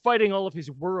 from fighting all of his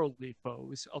worldly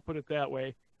foes. I'll put it that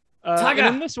way. And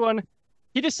in this one,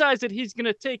 he decides that he's going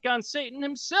to take on Satan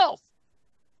himself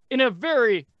in a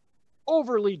very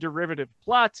overly derivative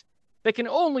plot that can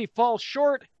only fall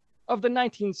short of the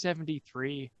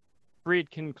 1973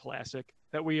 Friedkin classic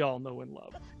that we all know and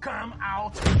love. Come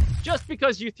out. Just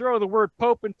because you throw the word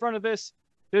Pope in front of this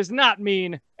does not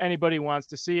mean anybody wants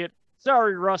to see it.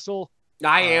 Sorry, Russell.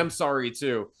 I am sorry,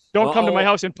 too. Don't come to my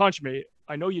house and punch me.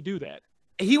 I know you do that.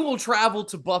 He will travel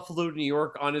to Buffalo, New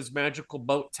York on his magical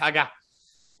boat, Taga,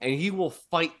 and he will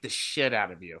fight the shit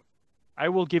out of you. I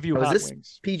will give you hot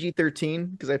wings.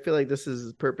 PG-13? Because I feel like this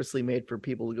is purposely made for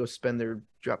people to go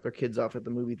drop their kids off at the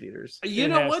movie theaters. You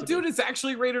know what, dude? It's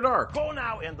actually rated R. Go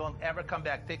now and don't ever come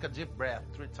back. Take a deep breath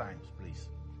 3 times, please.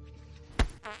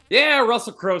 Yeah,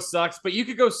 Russell Crowe sucks, but you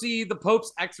could go see The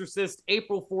Pope's Exorcist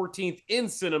April 14th in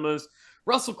cinemas.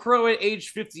 Russell Crowe at age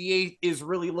 58 is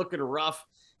really looking rough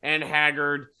and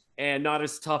haggard and not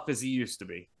as tough as he used to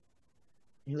be.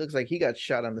 He looks like he got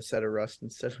shot on the set of Rust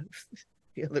instead of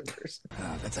the other person.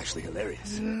 That's actually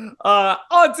hilarious.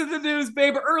 On to the news,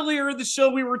 babe. Earlier in the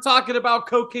show, we were talking about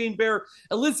Cocaine Bear.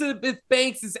 Elizabeth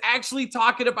Banks is actually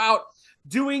talking about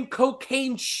doing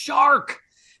Cocaine Shark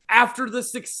after the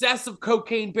success of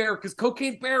Cocaine Bear, because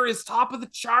Cocaine Bear is top of the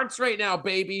charts right now,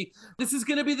 baby. This is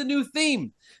going to be the new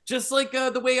theme. Just like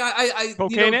the way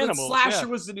Cocaine Animals, Slasher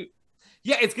was the new...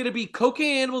 Yeah, it's going to be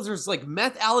Cocaine Animals. There's like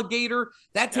Meth Alligator.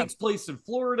 That takes place in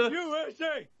Florida.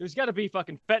 USA! There's got to be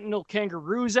fucking fentanyl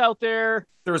kangaroos out there.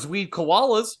 There's weed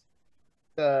koalas.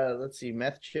 Let's see,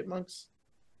 meth chipmunks.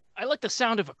 I like the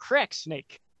sound of a crack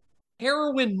snake.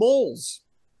 Heroin moles.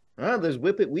 There's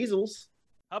whippet weasels.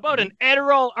 How about an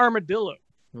Adderall armadillo?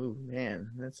 Oh,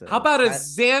 man. How about a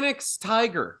Xanax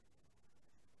tiger?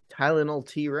 Tylenol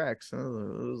T-Rex.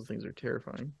 Oh, those things are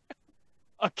terrifying.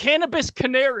 A cannabis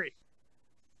canary.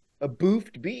 A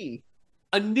boofed bee.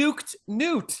 A nuked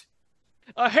newt.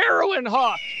 A heroin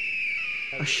hawk.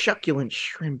 A succulent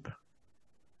shrimp.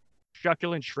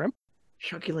 Succulent shrimp?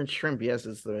 Succulent shrimp, yes,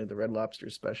 it's the Red Lobster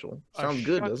special. Sounds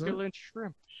good, doesn't it? Succulent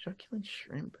shrimp. Succulent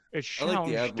shrimp. It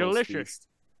sounds delicious. Feast.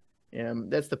 Yeah,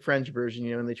 that's the French version,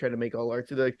 and they try to make all art.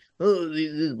 They're like, oh,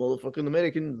 these motherfucking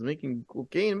Americans making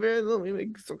cocaine, man. Oh, we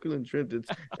make succulent shrimp.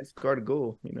 It's car to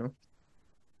go,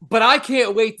 But I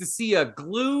can't wait to see a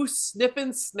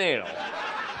glue-sniffing snail.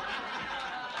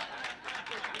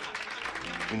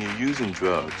 When you're using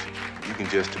drugs, you can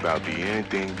just about be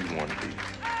anything you want to be.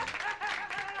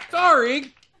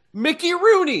 Starring Mickey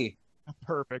Rooney.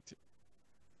 Perfect.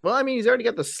 Well, I mean, he's already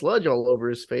got the sludge all over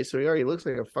his face, so he already looks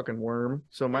like a fucking worm.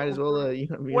 So might as well,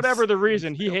 whatever the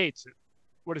reason, he hates it.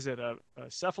 What is it? A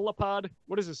cephalopod?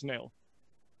 What is a snail?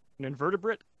 An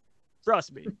invertebrate?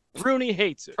 Trust me, Rooney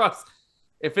hates it.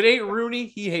 If it ain't Rooney,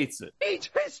 he hates it. It's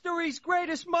history's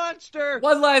greatest monster.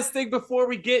 One last thing before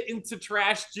we get into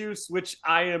Trash Juice, which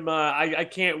I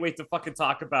can't wait to fucking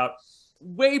talk about.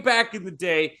 Way back in the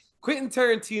day, Quentin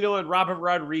Tarantino and Robert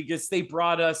Rodriguez, they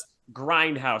brought us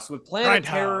Grindhouse with Planet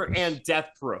Terror and Death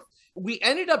Proof. We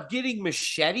ended up getting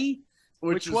Machete,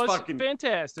 which was fucking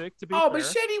fantastic. To be fair.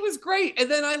 Machete was great,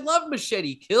 and then I love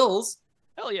Machete Kills.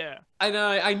 Hell yeah! And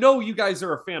I know you guys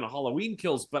are a fan of Halloween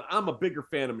Kills, but I'm a bigger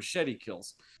fan of Machete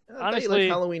Kills. Honestly, like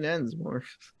Halloween Ends more.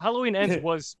 Halloween Ends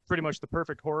was pretty much the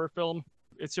perfect horror film.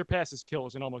 It surpasses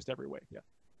Kills in almost every way. Yeah.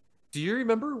 Do you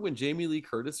remember when Jamie Lee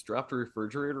Curtis dropped a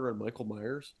refrigerator on Michael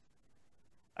Myers?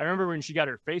 I remember when she got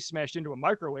her face smashed into a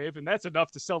microwave, and that's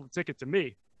enough to sell the ticket to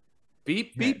me.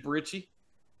 Beep, beep, Richie.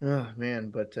 Oh, man,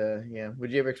 but yeah.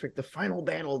 Would you ever expect the final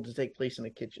battle to take place in a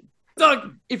kitchen?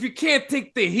 Doug, if you can't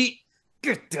take the heat,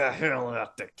 get the hell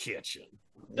out the kitchen.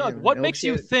 Doug, what makes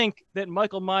you think that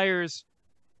Michael Myers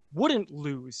wouldn't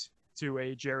lose to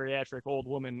a geriatric old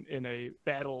woman in a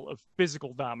battle of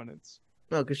physical dominance?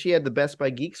 No, because she had the Best Buy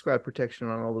Geek Squad protection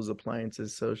on all those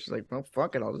appliances, so she's like, well,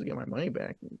 fuck it, I'll just get my money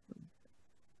back.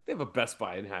 They have a Best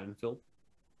Buy in Haddonfield.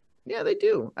 Yeah, they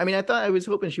do. I mean, I was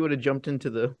hoping she would have jumped into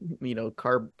the,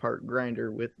 carb part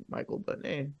grinder with Michael, but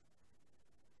hey.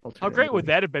 How great would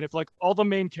that have been if, like, all the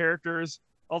main characters,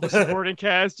 all the supporting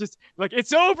cast, just like,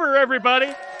 it's over,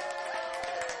 everybody.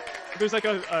 there's like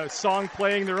a song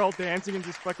playing, they're all dancing and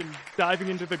just fucking diving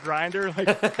into the grinder,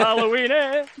 like Halloween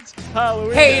ends,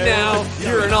 Halloween Hey ends. now,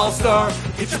 you're an all-star.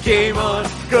 Get your game on,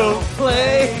 go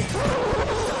play.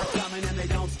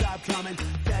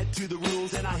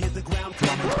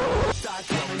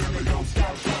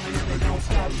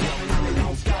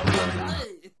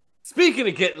 Speaking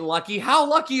of getting lucky, how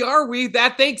lucky are we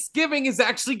that Thanksgiving is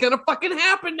actually gonna fucking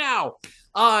happen now?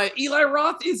 Eli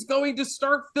Roth is going to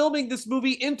start filming this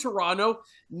movie in Toronto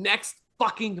next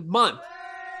fucking month.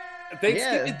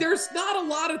 Thanksgiving, there's not a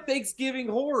lot of Thanksgiving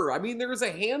horror. I mean, there's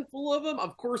a handful of them.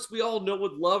 Of course, we all know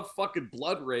would love fucking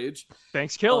Blood Rage.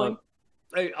 Thanksgiving.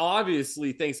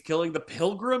 Obviously, Thanksgiving. The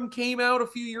Pilgrim came out a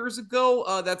few years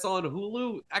ago. That's on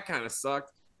Hulu. That kind of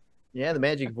sucked. Yeah, The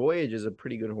Magic Voyage is a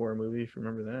pretty good horror movie, if you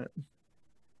remember that.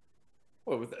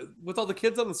 What, with all the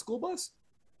kids on the school bus?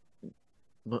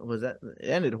 What was that? It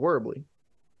ended horribly.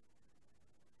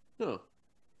 No.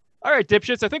 All right,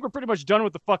 dipshits, I think we're pretty much done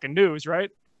with the fucking news, right?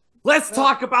 Let's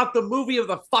talk about the movie of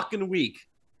the fucking week.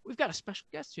 We've got a special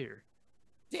guest here.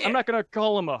 Damn. I'm not going to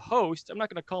call him a host. I'm not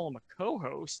going to call him a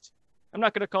co-host. I'm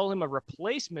not going to call him a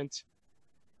replacement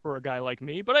for a guy like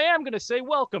me, but I am going to say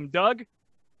welcome, Doug.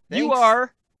 Thanks. You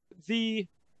are the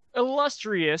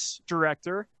illustrious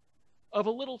director of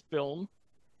a little film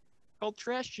called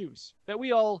Trash Juice that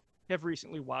we all have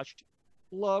recently watched,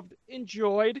 loved,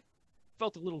 enjoyed,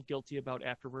 felt a little guilty about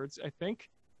afterwards, I think.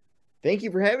 Thank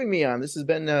you for having me on. This has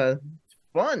been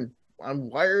fun. I'm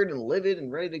wired and livid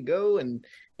and ready to go. And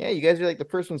yeah, you guys are like the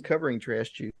first ones covering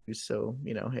Trash Juice. So,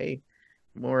 hey,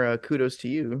 more kudos to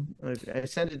you. I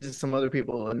sent it to some other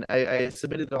people, and I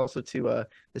submitted it also to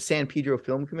the San Pedro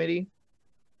Film Committee,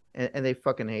 and they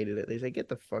fucking hated it. They say, get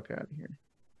the fuck out of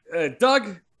here.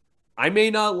 Doug, I may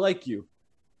not like you,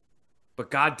 but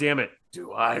God damn it,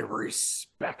 do I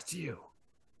respect you.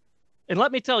 And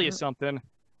let me tell you something.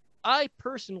 I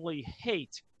personally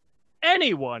hate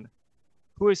anyone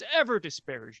who has ever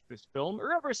disparaged this film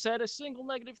or ever said a single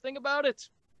negative thing about it.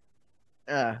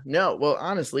 No, well,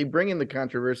 honestly, bring in the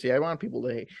controversy. I want people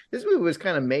to hate. This movie was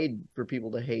kind of made for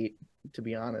people to hate, to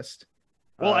be honest.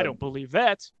 Well, I don't believe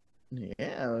that.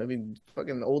 Yeah, I mean,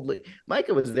 fucking old lady.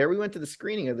 Micah was there. We went to the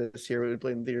screening of this here. We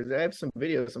played in theaters. I have some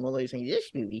videos. Some old lady saying,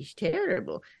 this movie's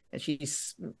terrible. And she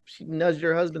nudged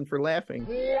her husband for laughing.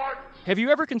 Have you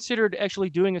ever considered actually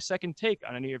doing a second take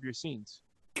on any of your scenes?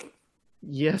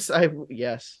 Yes,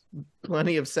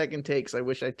 plenty of second takes I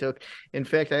wish I took. In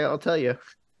fact, I'll tell you,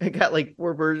 I got like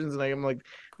 4 versions, and I'm like,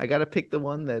 I got to pick the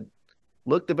one that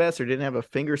looked the best or didn't have a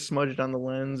finger smudged on the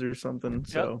lens or something.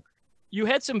 So you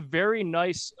had some very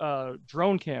nice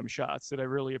drone cam shots that I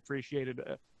really appreciated,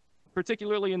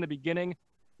 particularly in the beginning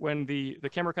when the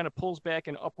camera kind of pulls back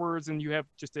and upwards, and you have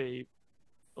just an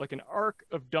arc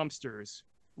of dumpsters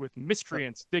with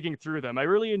miscreants digging through them. I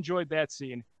really enjoyed that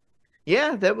scene.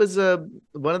 Yeah, that was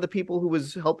one of the people who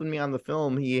was helping me on the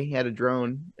film. He had a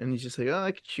drone, and he's just like, oh,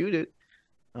 I could shoot it.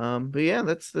 But yeah,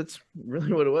 that's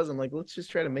really what it was. I'm like, let's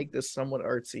just try to make this somewhat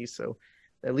artsy, so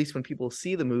at least when people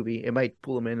see the movie, it might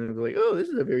pull them in and go like, oh, this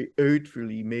is a very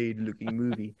artfully made looking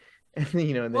movie. And then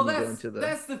you go into the.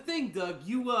 That's the thing, Doug.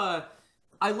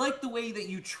 I like the way that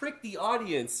you trick the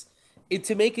audience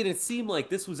into making it seem like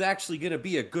this was actually going to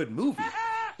be a good movie,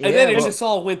 and then it just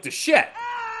all went to shit.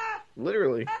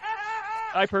 Literally.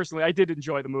 I did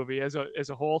enjoy the movie as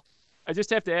a whole. I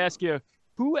just have to ask you,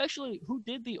 who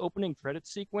did the opening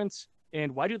credits sequence,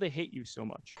 and why do they hate you so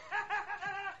much?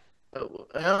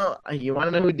 Well, you want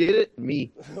to know who did it?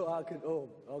 Me.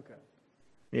 Okay.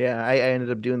 Yeah, I ended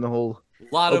up doing the whole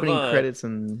opening credits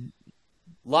and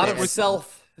a lot of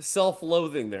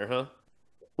self-loathing there, huh?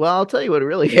 Well, I'll tell you what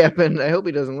really happened. I hope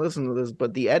he doesn't listen to this,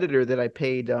 but the editor that I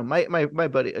paid, my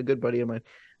buddy, a good buddy of mine.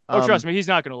 Trust me, he's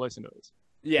not going to listen to this.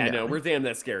 Yeah, no, we're damn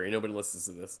that scary. Nobody listens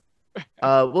to this.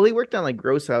 Well, he worked on like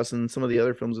Gross House and some of the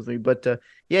other films with me, but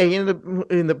yeah, he ended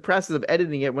up in the process of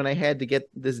editing it when I had to get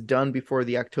this done before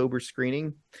the October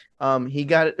screening. He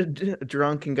got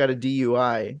drunk and got a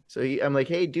DUI. So I'm like,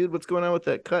 hey, dude, what's going on with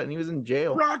that cut? And he was in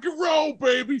jail. Rock and roll,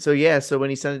 baby. So yeah, so when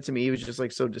he sent it to me, he was just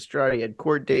like so distraught. He had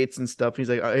court dates and stuff. He's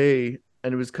like, hey,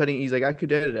 and it was cutting. He's like, I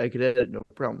could edit, no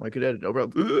problem. I could edit, no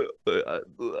problem.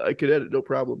 I could edit, no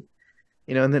problem.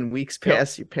 And then weeks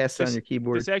pass, you pass it on your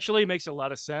keyboard. This actually makes a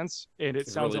lot of sense, and it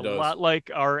sounds really a lot like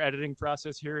our editing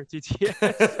process here at TTS.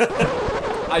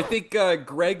 I think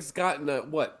Greg's gotten,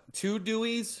 2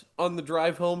 Deweys on the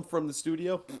drive home from the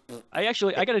studio? I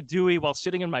got a Dewey while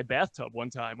sitting in my bathtub one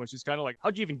time, which is kind of like,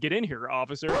 how'd you even get in here,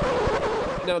 officer?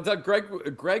 Now, Doug,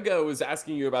 Greg was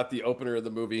asking you about the opener of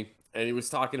the movie, and he was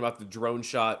talking about the drone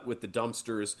shot with the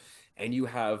dumpsters, and you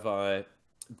have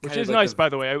Which is nice, by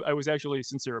the way. I was actually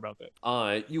sincere about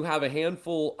that. You have a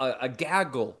handful, a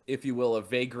gaggle, if you will, of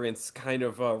vagrants kind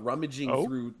of rummaging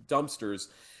through dumpsters.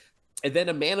 And then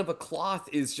a man of a cloth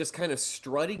is just kind of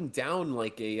strutting down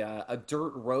like a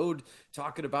dirt road,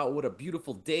 talking about what a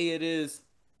beautiful day it is.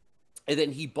 And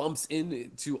then he bumps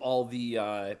into all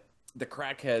the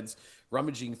crackheads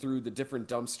rummaging through the different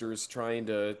dumpsters, trying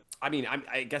to.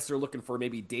 I guess they're looking for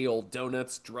maybe day-old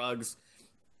donuts, drugs.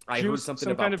 I heard something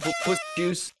about kind of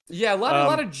juice. Yeah, a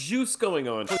lot of juice going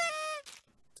on.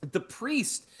 The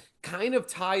priest kind of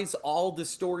ties all the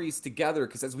stories together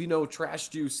because, as we know, Trash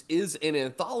Juice is an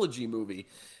anthology movie.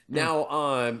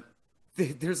 Now,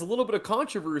 there's a little bit of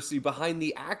controversy behind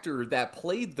the actor that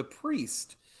played the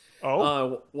priest.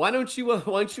 Why don't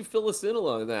you fill us in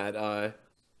on that?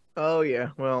 Oh yeah.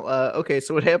 Well, okay.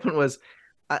 So what happened was,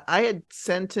 I had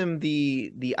sent him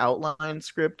the outline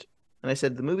script, and I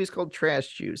said the movie's called Trash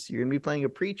Juice. You're gonna be playing a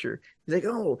preacher. He's like,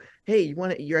 oh, hey,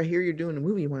 you're here. You're doing a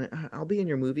movie. I'll be in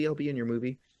your movie. I'll be in your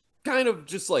movie. Kind of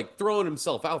just like throwing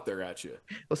himself out there at you.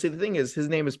 Well, see, the thing is, his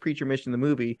name is Preacher Mitch in the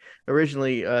movie.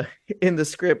 Originally, in the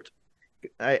script,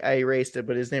 I erased it,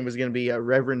 but his name was going to be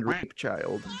Reverend Rape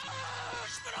Child.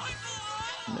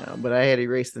 No, but I had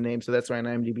erased the name, so that's why on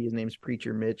IMDb his name's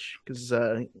Preacher Mitch, because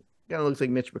kind of looks like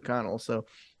Mitch McConnell. So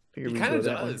he kind of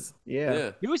does.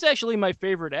 Yeah, he was actually my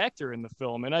favorite actor in the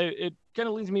film, and it kind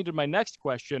of leads me to my next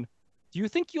question: do you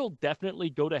think you'll definitely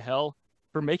go to hell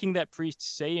for making that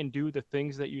priest say and do the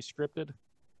things that you scripted?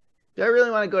 Do I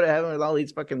really want to go to heaven with all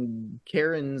these fucking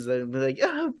Karens that be like,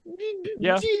 oh,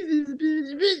 yeah, Jesus,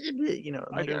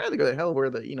 I'd rather go to hell where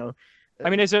the, I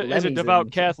mean, as a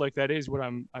devout Catholic, that is what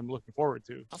I'm looking forward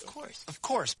to. So. Of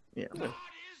course. Yeah.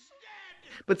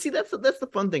 But see, that's the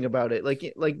fun thing about it. Like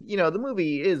the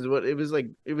movie is what it was like.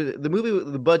 It was the movie.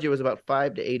 The budget was about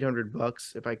 $500 to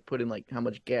 $800 if I put in like how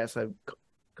much gas I've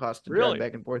cost to drive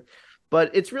back and forth.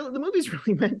 But it's really, the movie's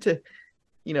really meant to,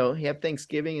 have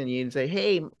Thanksgiving and you say,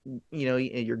 hey,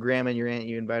 your grandma and your aunt,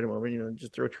 you invite them over,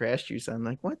 just throw Trash Juice on.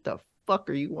 Like, what the fuck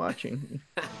are you watching?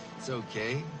 It's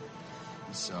okay.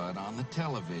 I saw it on the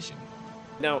television.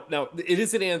 Now, it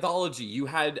is an anthology. You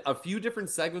had a few different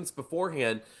segments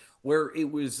beforehand where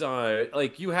it was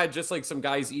like you had just like some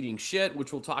guys eating shit,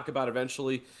 which we'll talk about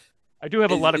eventually. I do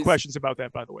have a lot of questions about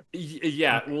that, by the way.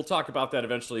 Yeah, we'll talk about that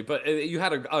eventually. But you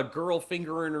had a girl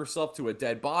fingering herself to a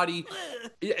dead body.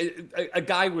 A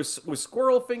guy with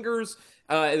squirrel fingers.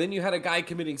 And then you had a guy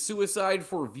committing suicide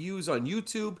for views on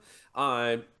YouTube.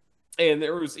 And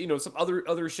there was, some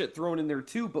other shit thrown in there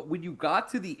too. But when you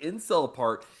got to the incel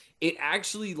part, it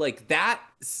actually, like, that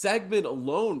segment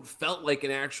alone felt like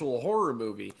an actual horror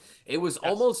movie. It was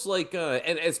almost like,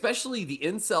 and especially the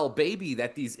incel baby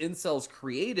that these incels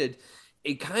created,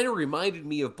 it kind of reminded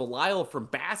me of Belial from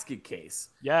Basket Case.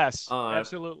 Yes,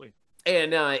 absolutely.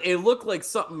 And it looked like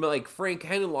something like Frank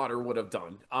Henenlotter would have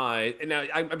done. And now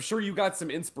I'm sure you got some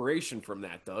inspiration from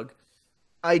that, Doug.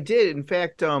 I did. In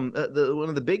fact, one of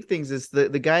the big things is the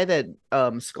guy that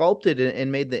sculpted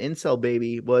and made the incel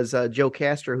baby was Joe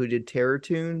Castro, who did Terror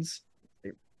Tunes.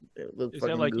 Is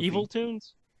that like goofy. Evil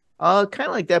Tunes? Kind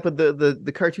of like that, but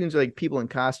the cartoons are like people in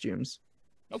costumes.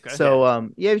 Okay.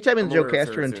 So if you type in Joe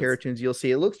Castro and Terror Tunes, you'll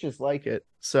see it looks just like it.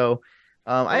 So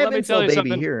I have incel baby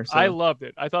something. Here. So. I loved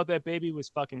it. I thought that baby was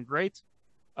fucking great.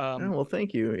 Well,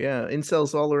 thank you. Yeah,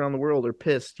 incels all around the world are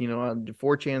pissed.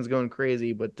 4chan's going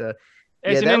crazy, but.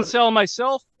 As an incel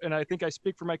myself, and I think I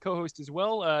speak for my co-host as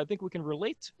well, I think we can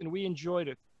relate, and we enjoyed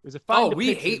it. It was a fine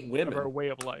we hate women. Of our way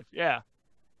of life. Yeah.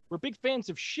 We're big fans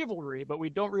of chivalry, but we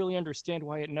don't really understand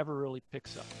why it never really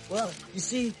picks up. Well, you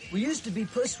see, we used to be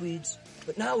pussweeds,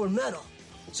 but now we're metal.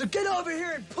 So get over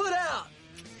here and put out!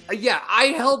 Yeah, I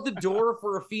held the door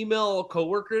for a female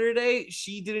coworker today.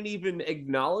 She didn't even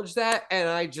acknowledge that, and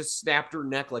I just snapped her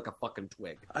neck like a fucking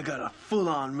twig. I got a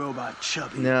full-on robot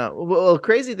chubby. No, well,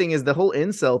 crazy thing is the whole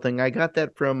incel thing. I got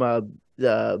that from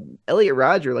Elliot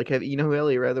Rodger. Like, you know who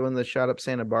Elliot Rodger, the one that shot up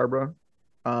Santa Barbara?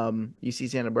 You see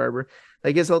Santa Barbara?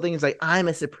 Like, his whole thing is like, I'm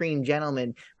a supreme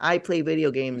gentleman. I play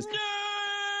video games. Nerd!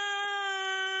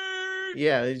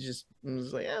 Yeah, it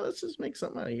was like, let's just make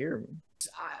something out of here.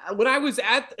 When I was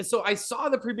so I saw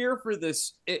the premiere for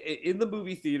this in the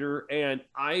movie theater, and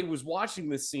I was watching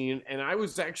this scene, and I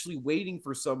was actually waiting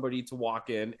for somebody to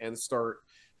walk in and start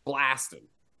blasting.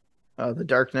 The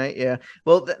Dark Knight, yeah.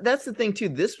 Well, that's the thing too.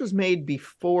 This was made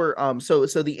before. So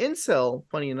the incel,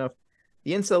 funny enough,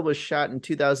 the incel was shot in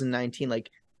 2019, like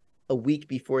a week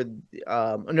before.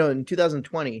 In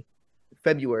 2020,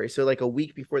 February. So like a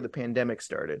week before the pandemic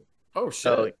started. Oh shit.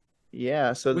 So,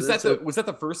 yeah. So was that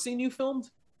the first scene you filmed?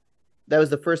 That was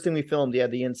the first thing we filmed. Yeah,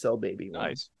 the incel baby one.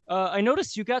 Nice. I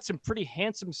noticed you got some pretty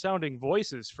handsome sounding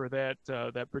voices for that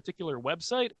particular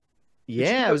website.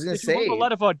 Yeah, I was gonna did you hold a say.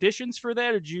 lot of auditions for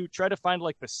that? Or did you try to find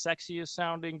like the sexiest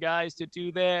sounding guys to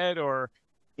do that, or?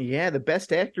 Yeah, the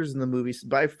best actors in the movies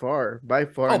by far, Oh,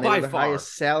 and they by were the far.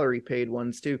 highest salary paid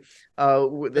ones too. That's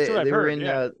what I've they were heard, in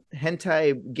yeah.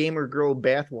 hentai gamer girl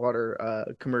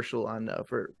bathwater commercial on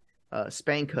for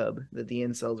Spank Hub that the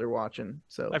incels are watching.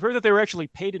 So I've heard that they were actually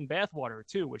paid in bathwater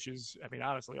too, which is, I mean,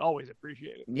 honestly, always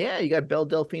appreciated. yeah, you got Belle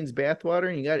Delphine's bathwater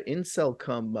and you got incel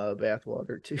cum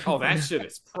bathwater too. Oh, that shit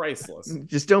is priceless.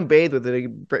 Just don't bathe with it;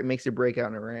 it makes you break out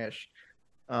in a rash.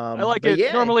 I like but it.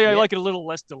 yeah, Normally, I yeah. like it a little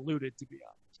less diluted, to be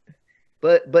honest.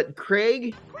 But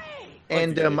Craig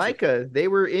and the Micah, they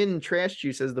were in Trash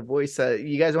Juice as the voice.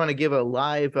 You guys want to give a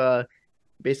live,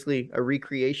 basically a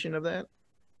recreation of that?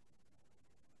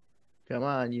 Come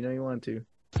on, you know you want to.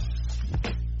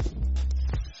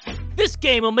 This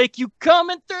game will make you come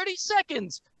in 30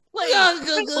 seconds. Play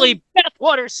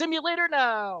Bathwater Simulator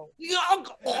now.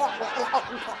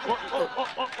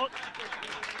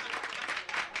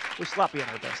 We're sloppy on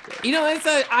our best day. You know,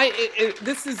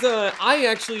 I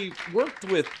actually worked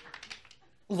with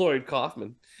Lloyd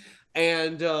Kaufman,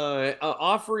 and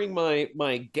offering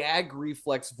my gag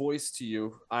reflex voice to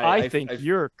you. I think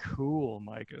you're cool,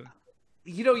 Micah.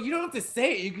 You know, you don't have to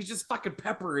say it. You can just fucking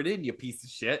pepper it in, you piece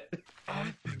of shit.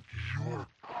 I think you're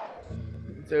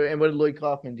So, and what did Lloyd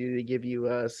Kaufman do? Did he give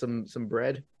you some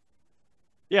bread?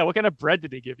 Yeah, what kind of bread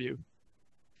did he give you?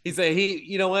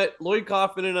 You know what? Lloyd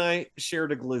Kaufman and I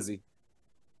shared a glizzy.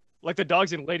 Like the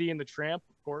dogs in Lady and the Tramp,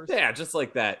 of course. Yeah, just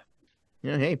like that.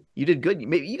 Yeah, hey, you did good.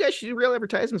 Maybe you guys should do real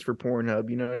advertisements for Pornhub.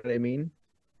 You know what I mean?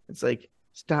 It's like,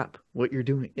 stop what you're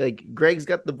doing. Like Greg's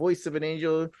got the voice of an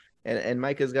angel, and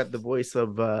Micah's got the voice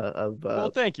of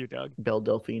well, thank you, Doug. Belle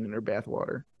Delphine in her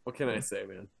bathwater. What can I say,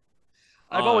 man?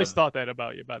 I've always thought that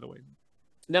about you, by the way.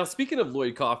 Now, speaking of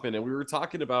Lloyd Kaufman, and we were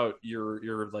talking about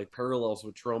your like parallels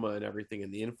with trauma and everything,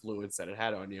 and the influence that it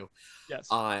had on you. Yes.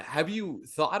 Have you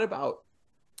thought about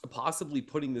possibly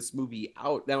putting this movie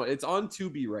out? Now it's on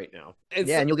Tubi right now.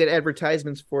 And you'll get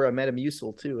advertisements for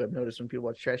Metamucil too. I've noticed when people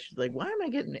watch trash, like, why am I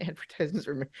getting advertisements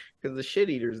for? Because the shit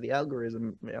eaters, the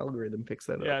algorithm picks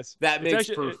that up. Yes, that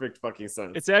makes perfect fucking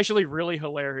sense. It's actually really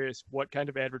hilarious what kind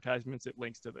of advertisements it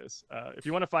links to this. If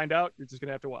you want to find out, you're just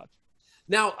gonna have to watch.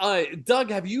 Now,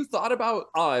 Doug, have you thought about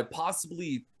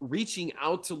possibly reaching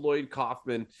out to Lloyd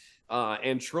Kaufman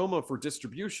and Trauma for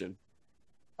distribution?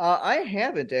 I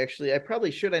haven't actually. I probably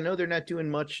should. I know they're not doing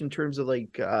much in terms of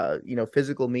like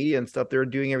physical media and stuff. They're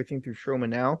doing everything through Trauma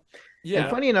now. Yeah. And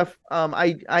funny enough,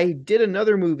 I did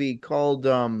another movie called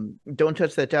Don't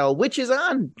Touch That Dial, which is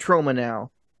on Trauma now,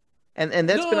 and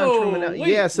that's been on Trauma now. Wait,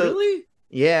 yeah. So really?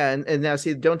 Yeah, and now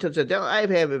see, Don't Touch That Dial. I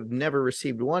have never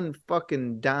received one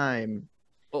fucking dime.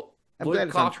 Well, I'm glad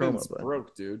it's on Trauma, but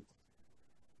broke, dude.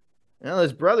 Well,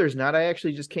 his brother's not. I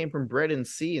actually just came from Bread and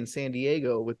Sea in San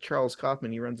Diego with Charles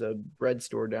Kaufman. He runs a bread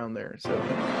store down there. So.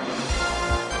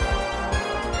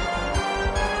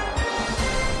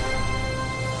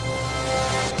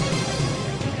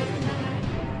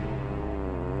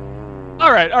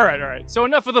 All right. So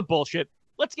enough of the bullshit.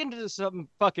 Let's get into some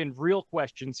fucking real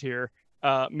questions here.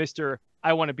 Mr.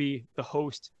 I want to be the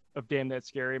host of Damn That's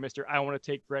Scary. Mr. I want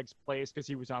to take Greg's place because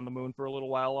he was on the moon for a little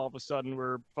while. All of a sudden,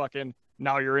 we're fucking,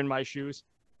 now you're in my shoes.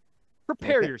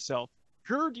 Prepare yourself.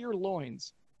 Gird your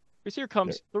loins. Because here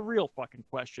comes the real fucking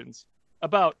questions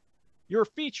about your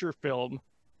feature film,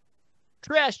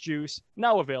 Trash Juice,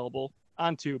 now available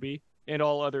on Tubi and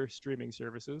all other streaming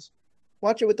services.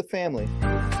 Watch it with the family.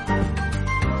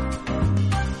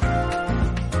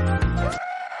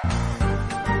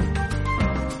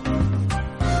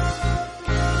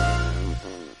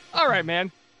 All right,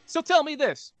 man. So tell me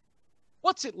this.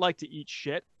 What's it like to eat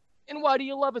shit, and why do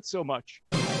you love it so much?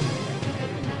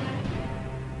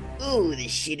 Oh,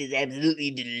 this shit is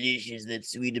absolutely delicious, that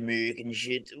sweet American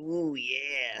shit. Oh,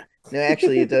 yeah. No,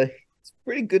 actually, it's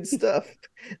pretty good stuff.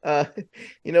 For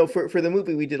the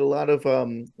movie, we did a lot of,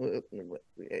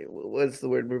 what's the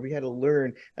word, where we had to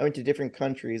learn. I went to different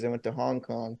countries. I went to Hong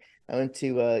Kong. I went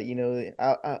to,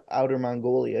 outer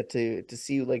Mongolia to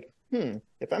see, like,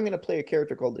 if I'm going to play a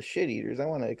character called the Shit Eaters, I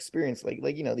want to experience, like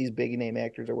these big name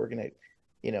actors are working at,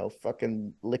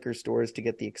 fucking liquor stores to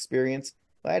get the experience.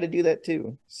 I had to do that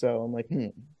too. So I'm like,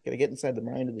 gotta get inside the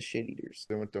mind of the Shit Eaters.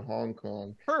 I went to Hong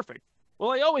Kong. Perfect.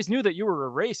 Well, I always knew that you were a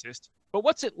racist, but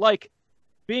what's it like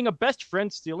being a best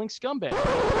friend stealing scumbag?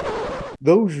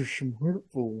 Those are some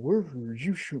hurtful words.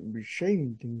 You shouldn't be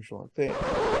saying things like that.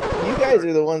 You guys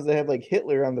are the ones that have like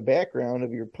Hitler on the background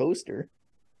of your poster.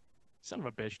 Son of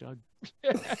a bitch, Doug.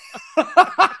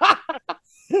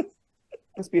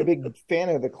 Must be a big fan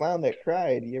of The Clown That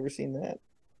Cried. You ever seen that?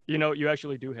 You know, you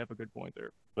actually do have a good point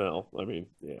there. Well, I mean,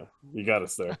 yeah, you got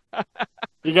us there.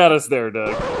 You got us there,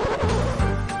 Doug.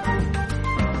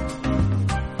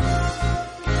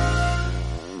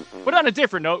 But on a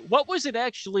different note, what was it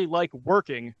actually like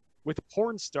working with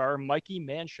porn star Mikey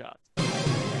Manshot?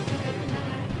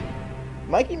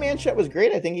 Mikey Manshot was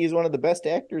great. I think he's one of the best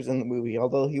actors in the movie,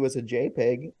 although he was a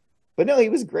JPEG. But no, he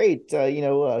was great. A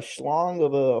schlong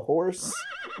of a horse,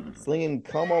 slinging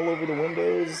cum all over the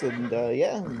windows,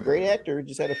 and great actor.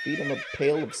 Just had to feed him a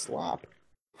pail of slop.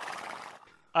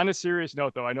 On a serious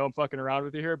note, though, I know I'm fucking around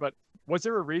with you here, but was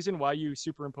there a reason why you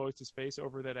superimposed his face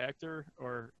over that actor,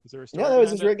 or is there a story? No, that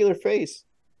was his regular face.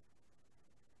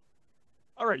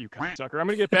 All right, you cocksucker. I'm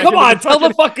gonna get back. Come on, tell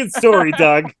the fucking story,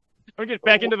 Doug. I'm gonna get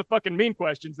back into the fucking mean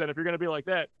questions then, if you're gonna be like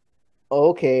that.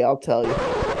 Okay, I'll tell you.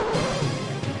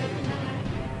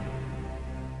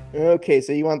 Okay,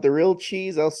 so you want the real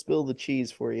cheese? I'll spill the cheese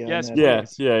for you. Yes, yeah.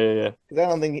 Because I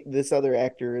don't think this other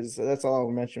actor is. That's all I'll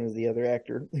mention was the other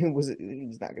actor.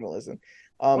 He's not going to listen.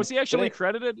 Was he actually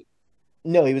credited?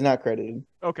 No, he was not credited.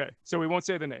 Okay, so we won't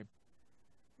say the name.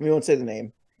 We won't say the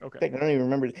name. Okay. In fact, I don't even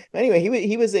remember. But anyway,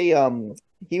 he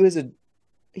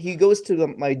goes to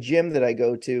my gym that I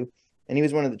go to, and he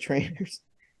was one of the trainers.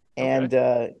 And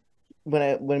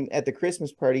when at the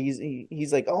Christmas party,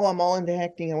 he's like, "Oh, I'm all into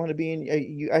acting. I want to be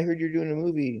in. I heard you're doing a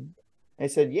movie." I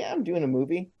said, "Yeah, I'm doing a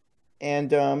movie,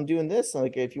 and I'm doing this.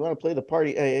 Like, if you want to play the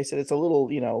party," I said, "It's a little,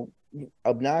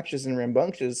 obnoxious and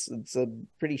rambunctious. It's a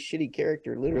pretty shitty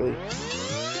character, literally."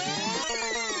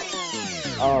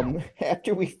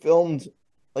 After we filmed,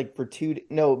 like it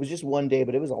was just one day,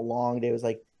 but it was a long day. It was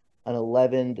like an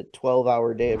 11 to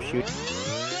 12-hour day of shooting.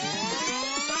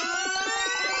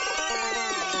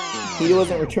 He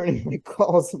wasn't returning my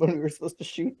calls when we were supposed to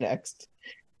shoot next.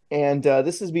 And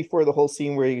this is before the whole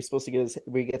scene where he's supposed to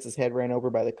where he gets his head ran over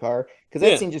by the car. Because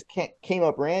that scene just came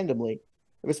up randomly.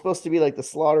 It was supposed to be like the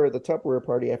slaughter at the Tupperware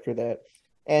party after that.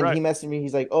 And he messaged me.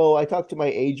 He's like, "Oh, I talked to my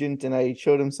agent and I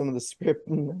showed him some of the script.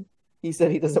 And he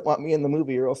said he doesn't want me in the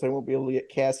movie or else I won't be able to get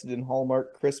casted in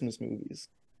Hallmark Christmas movies."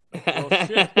 Oh,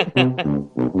 shit.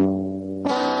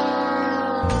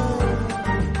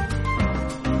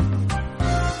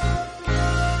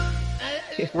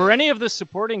 Were any of the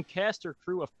supporting cast or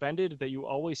crew offended that you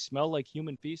always smell like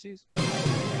human feces?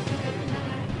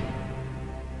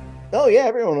 Oh yeah,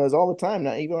 everyone was all the time.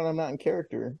 Not even when I'm not in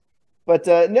character. But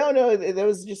no, that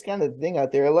was just kind of the thing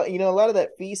out there. A lot of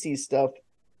that feces stuff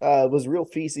was real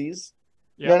feces.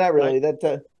 Yeah, no, not really.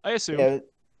 I assume. Yeah,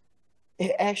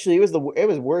 actually, it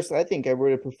was worse. I think I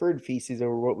would have preferred feces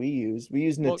over what we used. We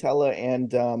used Nutella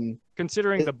and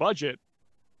considering the budget.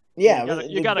 Yeah,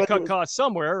 you got to cut costs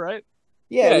somewhere, right?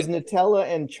 Yeah, it was Nutella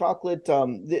and chocolate.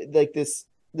 Like this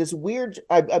weird.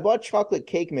 I bought chocolate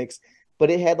cake mix, but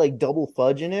it had like double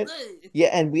fudge in it. Yeah,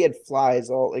 and we had flies.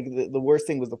 All like the worst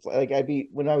thing was the fly. Like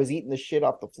when I was eating the shit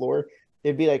off the floor,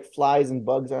 there'd be like flies and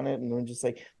bugs on it, and I'm just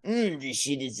like, this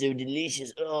shit is so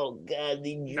delicious. Oh god,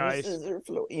 the juices are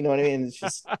flowing. You know what I mean? It's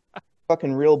just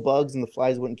fucking real bugs, and the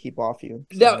flies wouldn't keep off you.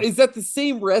 So. Now, is that the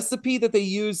same recipe that they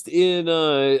used in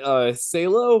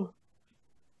Salo?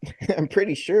 I'm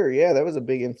pretty sure. Yeah, that was a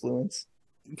big influence.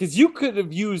 Because you could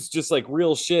have used just like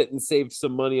real shit and saved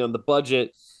some money on the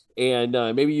budget, and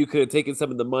maybe you could have taken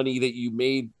some of the money that you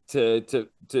made to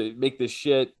make this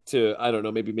shit to, I don't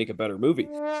know, maybe make a better movie.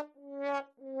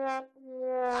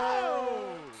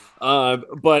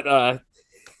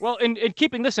 Well, in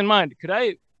keeping this in mind,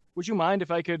 would you mind if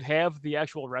I could have the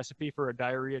actual recipe for a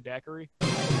diarrhea daiquiri?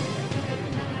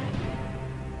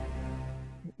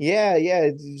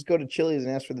 Yeah. Just go to Chili's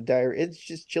and ask for the diarrhea. It's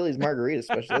just Chili's margarita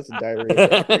special. That's a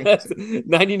diarrhea.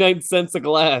 99 cents a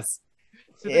glass.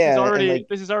 So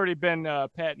this has already been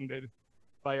patented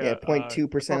by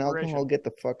 0.2% alcohol. Get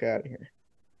the fuck out of here.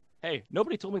 Hey,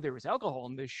 nobody told me there was alcohol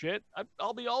in this shit.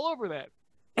 I'll be all over that.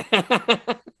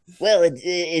 Well,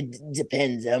 it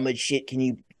depends. How much shit can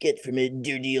you get from a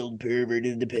dirty old pervert?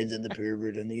 It depends on the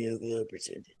pervert and the alcohol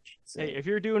percentage. So. Hey, if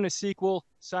you're doing a sequel,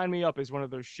 sign me up as one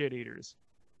of those shit eaters.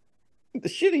 The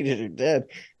shit eaters are dead.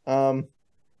 So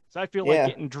I feel like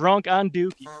getting drunk on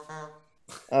Dookie.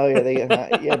 Oh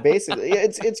yeah, basically, yeah,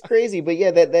 it's crazy, but yeah,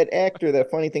 that actor.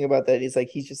 That funny thing about that is like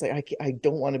he's just like I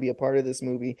don't want to be a part of this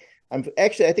movie. I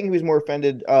think he was more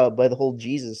offended by the whole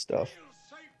Jesus stuff.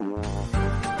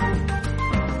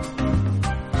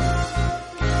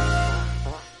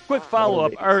 Quick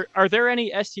follow-up: Are there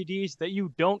any STDs that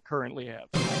you don't currently have?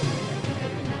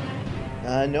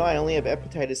 No, I only have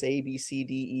hepatitis A, B, C,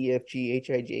 D, E, F, G,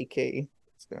 H, I, J, K.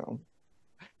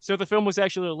 So the film was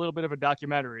actually a little bit of a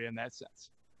documentary in that sense.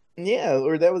 Yeah,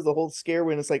 or that was the whole scare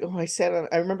when it's like, oh,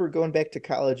 I remember going back to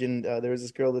college and there was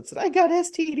this girl that said, I got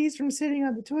STDs from sitting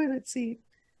on the toilet seat.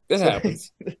 It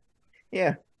happens.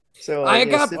 Yeah. So I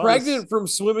got syphilis... pregnant from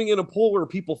swimming in a pool where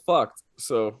people fucked.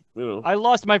 So, I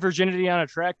lost my virginity on a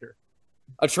tractor.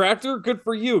 A tractor? Good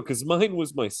for you, because mine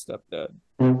was my stepdad.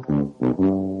 Call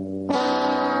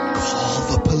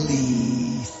the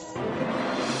police.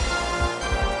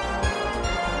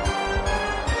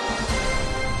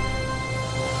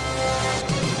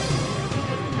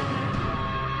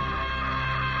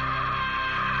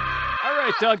 All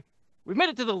right, Doug. We've made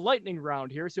it to the lightning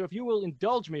round here, so if you will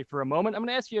indulge me for a moment, I'm going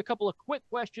to ask you a couple of quick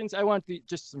questions. I want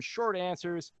just some short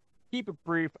answers. Keep it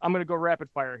brief. I'm going to go rapid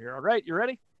fire here, all right? You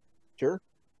ready? Sure.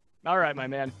 All right, my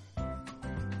man.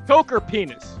 Coke or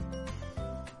penis?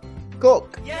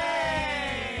 Coke.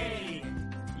 Yay!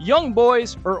 Young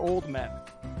boys or old men?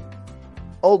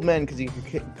 Old men, because you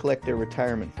can collect their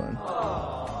retirement fund.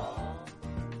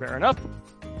 Fair enough.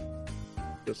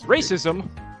 Racism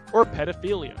or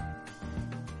pedophilia?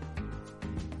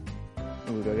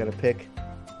 Ooh, do I got to pick?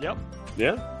 Yep.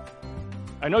 Yeah?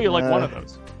 I know you like one of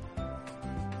those.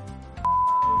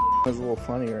 That was a little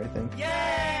funnier, I think.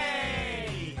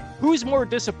 Yay! Who's more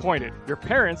disappointed, your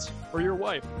parents or your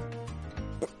wife?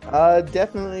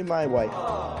 Definitely my wife.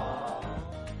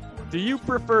 Do you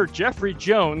prefer Jeffrey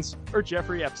Jones or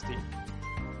Jeffrey Epstein?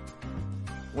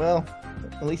 Well,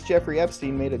 at least Jeffrey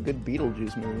Epstein made a good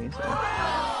Beetlejuice movie. So.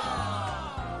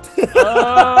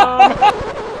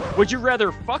 Would you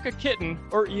rather fuck a kitten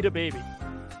or eat a baby?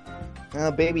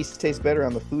 Babies taste better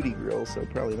on the foodie grill, so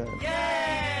probably that.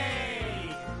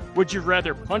 Yay! Would you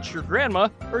rather punch your grandma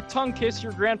or tongue kiss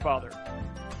your grandfather?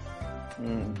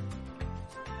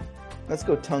 Let's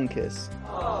go tongue kiss.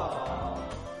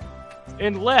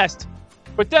 And last,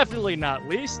 but definitely not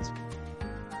least,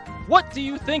 what do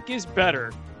you think is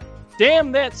better?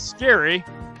 Damn, that's scary,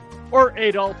 or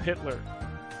Adolf Hitler?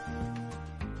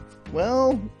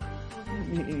 Well,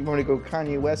 you want to go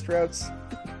Kanye West routes?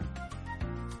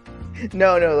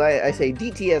 No, I say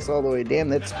DTS all the way. Damn,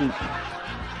 that's spooky.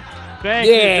 Thank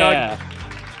you, Doug.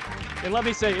 And let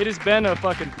me say, it has been a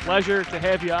fucking pleasure to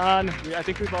have you on. I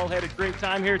think we've all had a great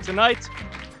time here tonight.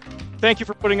 Thank you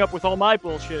for putting up with all my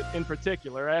bullshit in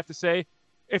particular. I have to say,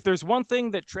 if there's one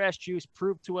thing that Trash Juice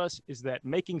proved to us is that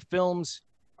making films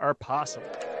are possible.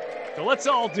 So let's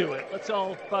all do it. Let's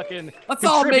all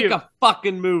make a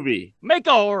fucking movie. Make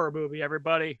a horror movie,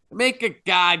 everybody. Make a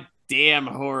goddamn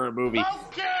horror movie.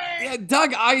 Okay! Yeah,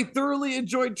 Doug, I thoroughly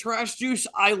enjoyed Trash Juice.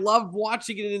 I loved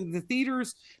watching it in the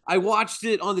theaters. I watched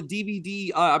it on the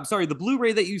DVD, the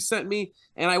Blu-ray that you sent me,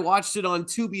 and I watched it on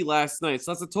Tubi last night.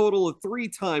 So that's a total of 3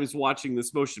 times watching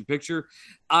this motion picture.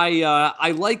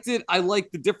 I liked it. I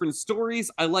liked the different stories.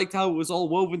 I liked how it was all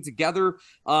woven together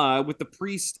with the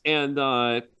priest and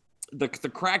the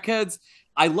crackheads.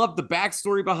 I love the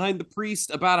backstory behind the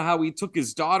priest about how he took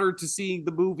his daughter to seeing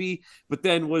the movie, but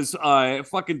then was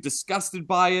fucking disgusted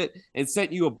by it and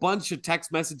sent you a bunch of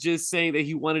text messages saying that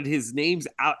he wanted his name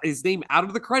out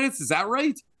of the credits. Is that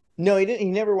right? No, he didn't.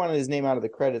 He never wanted his name out of the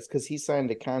credits because he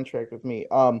signed a contract with me.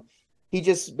 He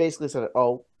just basically said,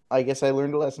 "Oh, I guess I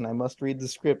learned a lesson. I must read the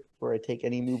script before I take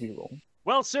any movie role."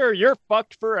 Well, sir, you're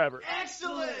fucked forever.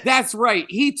 Excellent! That's right.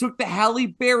 He took the Halle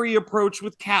Berry approach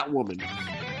with Catwoman.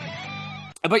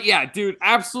 But yeah, dude,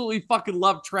 absolutely fucking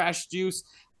love Trash Juice.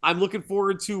 I'm looking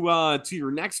forward to your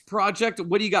next project.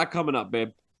 What do you got coming up, babe?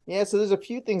 Yeah, so there's a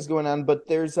few things going on, but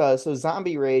there's so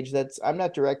Zombie Rage. I'm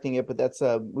not directing it, but that's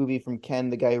a movie from Ken,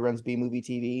 the guy who runs B Movie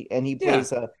TV, and he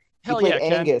plays Angus.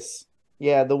 Ken.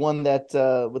 Yeah, the one that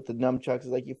with the nunchucks is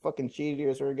like, you fucking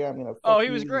cheated, or I'm gonna. He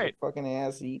was great. Fucking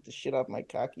ass, you eat the shit off my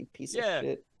cocky piece of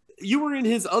shit. You were in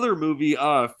his other movie,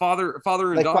 Father and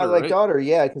Daughter, like right? Daughter,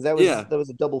 yeah, because that was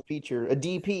a double feature, a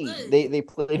DP. They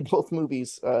played both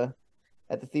movies at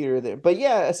the theater there. But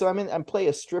yeah, so I'm playing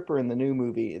a stripper in the new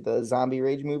movie, the Zombie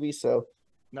Rage movie. So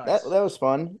nice. that was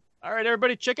fun. All right,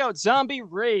 everybody, check out Zombie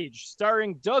Rage,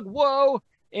 starring Doug Waugh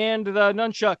and the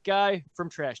nunchuck guy from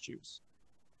Trash Juice.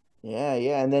 Yeah,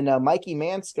 and then Mikey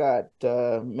Manshot.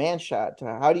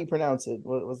 How do you pronounce it?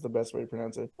 What was the best way to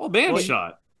pronounce it? Oh,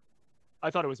 Manshot. I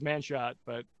thought it was Manshot,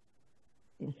 but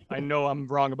I know I'm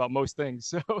wrong about most things.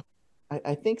 So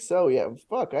I think so. Yeah.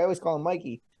 Fuck. I always call him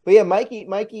Mikey. But yeah, Mikey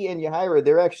and Yahira,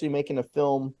 they're actually making a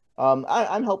film.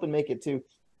 I'm helping make it too.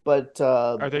 But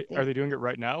are they doing it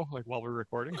right now, like while we're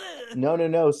recording?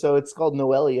 No. So it's called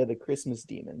Noelia, the Christmas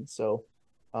Demon. So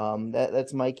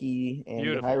that's Mikey and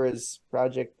Yahira's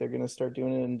project. They're gonna start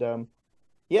doing it. And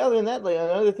other than that, like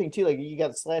another thing too, like you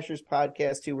got Slashers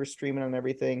podcast too. We're streaming on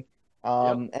everything.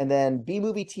 And then B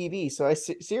Movie TV. So I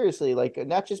seriously, like,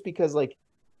 not just because like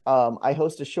I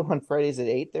host a show on Fridays at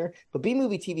 8 there. But B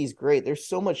Movie TV is great. There's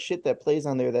so much shit that plays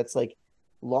on there that's like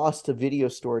lost to video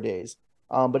store days.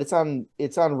 But it's on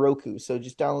Roku. So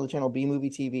just download the channel B Movie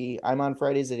TV. I'm on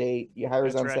Fridays at 8.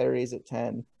 Yahira's on Saturdays at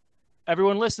 10.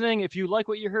 Everyone listening, if you like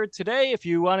what you heard today, if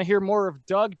you want to hear more of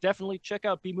Doug, definitely check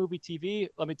out B Movie TV.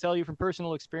 Let me tell you from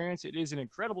personal experience, it is an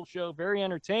incredible show, very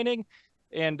entertaining,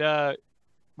 and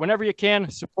whenever you can,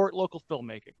 support local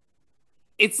filmmaking.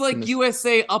 It's like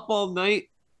USA Up All Night,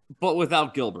 but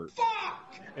without Gilbert.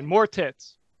 And more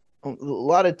tits. A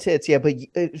lot of tits, yeah. But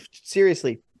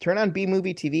seriously, turn on B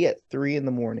Movie TV at 3 in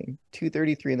the morning,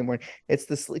 2:33 in the morning. It's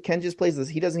Ken just plays this.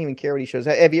 He doesn't even care what he shows.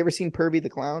 Have you ever seen Pervy the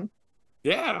Clown?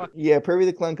 Yeah. Yeah, Pervy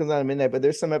the Clown comes on at midnight, but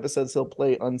there's some episodes he'll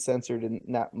play uncensored and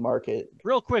not mark it.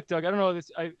 Real quick, Doug, I don't know this.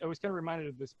 I was kind of reminded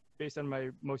of this based on my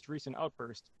most recent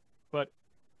outburst, but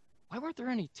why weren't there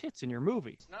any tits in your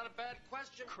movie? It's not a bad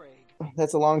question, Craig.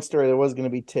 That's a long story. There was going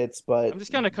to be tits, but I'm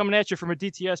just kind of coming at you from a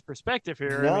DTS perspective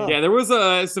here. No. I mean, Yeah, there was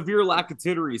a severe lack of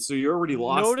tittery, so you already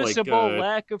lost noticeable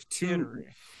lack of two. tittery.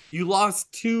 You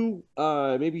lost 2,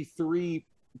 maybe 3,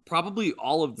 probably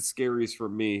all of the scaries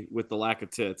from me with the lack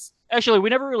of tits. Actually, we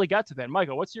never really got to that.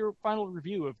 Michael, what's your final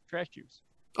review of Trash Juice?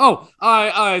 Oh,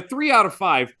 3 out of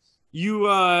 5. You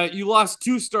lost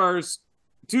 2 stars,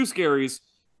 2 scaries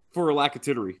for a lack of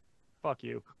tittery. Fuck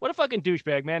you. What a fucking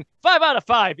douchebag, man. 5 out of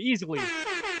 5, easily. You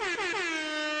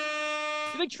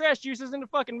think Trash Juice isn't a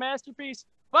fucking masterpiece?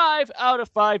 5 out of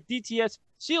 5, DTS,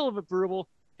 seal of approval.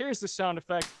 Here's the sound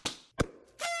effect.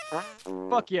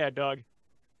 Fuck yeah, Doug.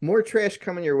 more trash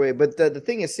coming your way. But the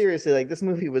thing is, seriously, like, this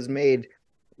movie was made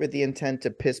with the intent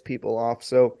to piss people off.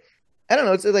 So I don't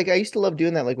know. It's like I used to love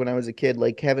doing that, like when I was a kid,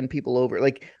 like having people over.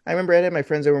 Like I remember I had my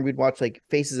friends over and we'd watch like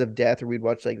Faces of Death, or we'd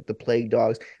watch like The Plague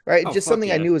Dogs, right? Just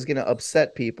something I knew was going to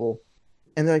upset people,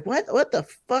 and they're like, "What the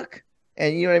fuck?"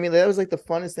 And you know what I mean? That was like the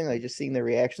funnest thing, like just seeing their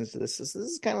reactions to this. This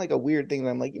is kind of like a weird thing that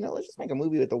I'm like, let's just make a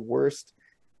movie with the worst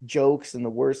jokes and the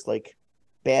worst like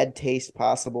bad taste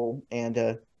possible, and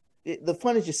the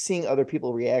fun is just seeing other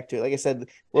people react to it. Like I said,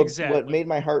 what made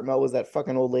my heart melt was that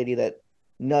fucking old lady that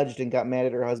nudged and got mad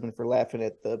at her husband for laughing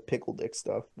at the pickle dick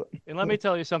stuff. But and let me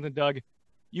tell you something, Doug.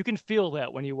 You can feel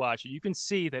that when you watch it. You can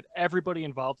see that everybody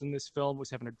involved in this film was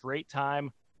having a great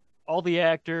time. All the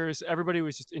actors, everybody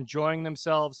was just enjoying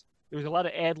themselves. There was a lot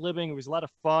of ad-libbing. It was a lot of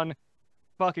fun.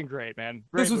 Fucking great, man.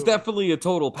 Great this was movie. definitely a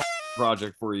total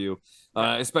project for you,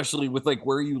 especially with like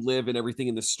where you live and everything,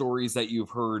 and the stories that you've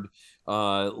heard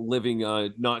living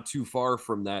not too far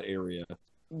from that area.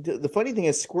 The funny thing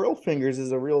is, squirrel fingers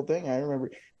is a real thing. I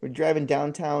remember we're driving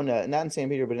downtown, not in San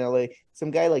Pedro, but in LA. Some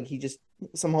guy, like,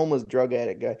 some homeless drug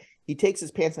addict guy, he takes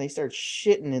his pants and he starts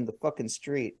shitting in the fucking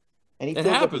street. And he fills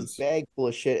up his bag full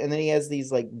of shit. And then he has these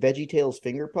like VeggieTales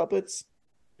finger puppets.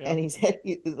 Yep. And he's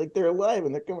like, they're alive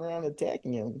and they're coming around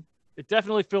attacking him. It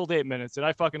definitely filled 8 minutes, and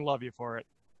I fucking love you for it.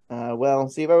 Well,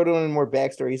 see, if I would have done more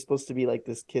backstory, he's supposed to be like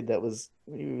this kid that was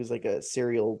like a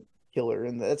serial killer,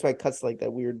 and that's why it cuts like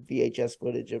that weird VHS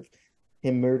footage of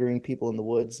him murdering people in the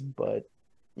woods. But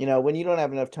when you don't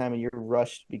have enough time and you're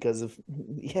rushed because of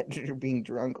you're being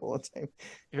drunk all the time.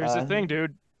 Here's the thing,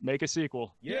 dude. Make a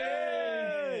sequel.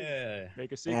 Yeah.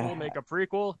 Make a sequel, make a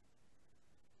prequel.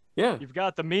 Yeah. You've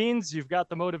got the means, you've got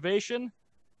the motivation.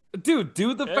 Dude,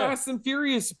 do the Fast and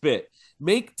Furious bit.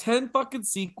 Make 10 fucking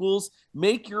sequels.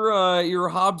 Make your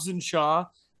Hobbs and Shaw.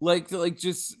 Like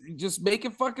just make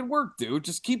it fucking work, dude.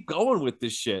 Just keep going with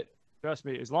this shit. Trust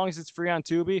me, as long as it's free on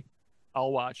Tubi,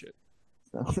 I'll watch it.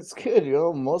 It's good,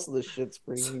 most of the shit's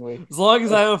free anyway. As long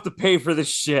as I don't have to pay for this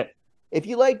shit. If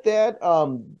you like that,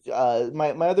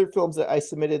 my other films that I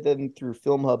submitted them through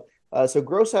Film Hub. So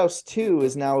Gross House 2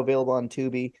 is now available on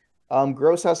Tubi.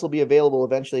 Gross House will be available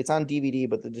eventually. It's on DVD,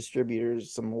 but the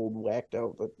distributor's some old whacked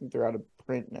out, but they're out of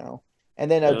print now. And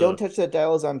then Don't Touch That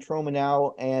Dial is on Troma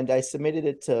now, and I submitted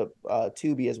it to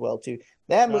Tubi as well too.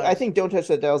 Nice. I think Don't Touch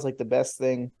That Dial is like the best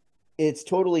thing. It's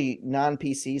totally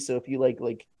non-PC, so if you like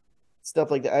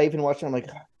stuff like that, I even watched it. I'm like,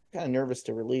 kind of nervous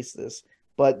to release this,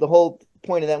 but the whole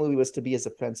point of that movie was to be as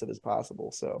offensive as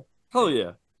possible. So hell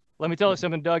yeah. Let me tell you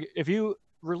something, Doug. If you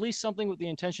release something with the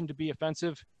intention to be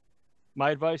offensive,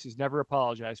 my advice is never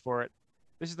apologize for it.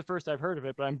 This is the first I've heard of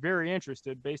it, but I'm very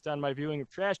interested based on my viewing of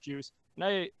Trash Juice, and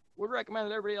I would recommend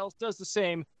that everybody else does the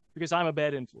same because I'm a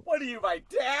bad influence. What are you, my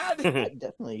dad?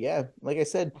 Definitely, yeah. Like I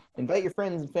said, invite your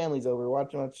friends and families over.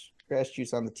 Watch Trash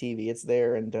Juice on the TV. It's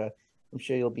there, and I'm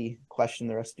sure you'll be questioned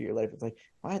the rest of your life. It's like,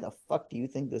 why the fuck do you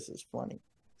think this is funny?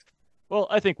 Well,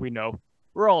 I think we know.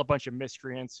 We're all a bunch of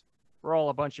miscreants. We're all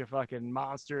a bunch of fucking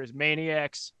monsters,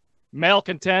 maniacs,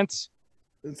 malcontents.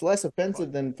 It's less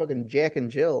offensive than fucking Jack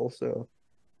and Jill, so.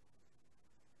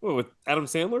 What, with Adam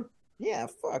Sandler? Yeah,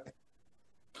 fuck.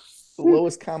 The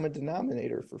lowest common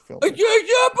denominator for film.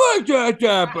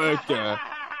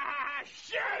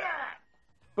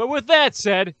 But with that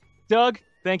said, Doug,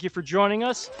 thank you for joining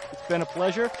us. It's been a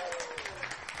pleasure.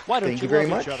 Why don't Thank you you very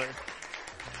love much. each other?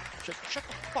 Shut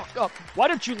the fuck up. Why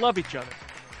don't you love each other?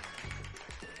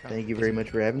 Thank you very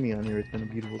much for having me on here. It's been a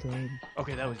beautiful time.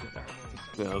 Okay, that was good.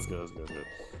 Yeah, that was good.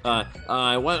 Why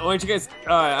don't you guys,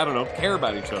 I don't know, care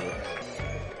about each other?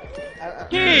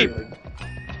 Keep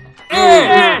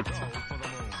It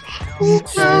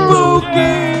Spooky!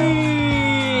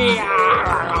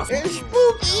 It's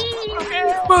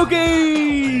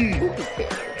spooky!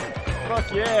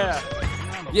 Fuck yeah.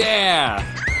 Yeah!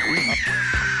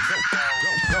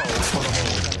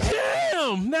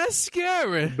 Damn, that's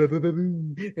scary.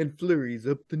 And flurries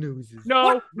up the noses.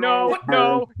 No.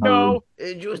 Yo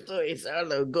estoy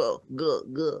solo. Go.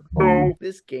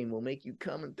 This game will make you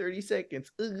come in 30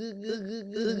 seconds.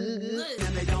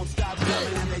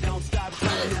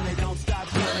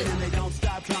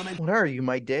 What are you,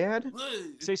 my dad?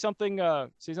 Say something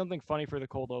funny for the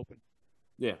cold open.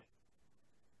 Yeah.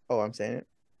 Oh, I'm saying it.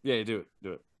 Yeah, do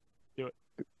it.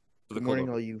 Good morning,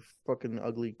 all you fucking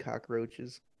ugly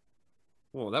cockroaches.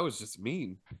 Well, that was just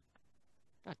mean.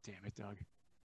 God damn it, Doug.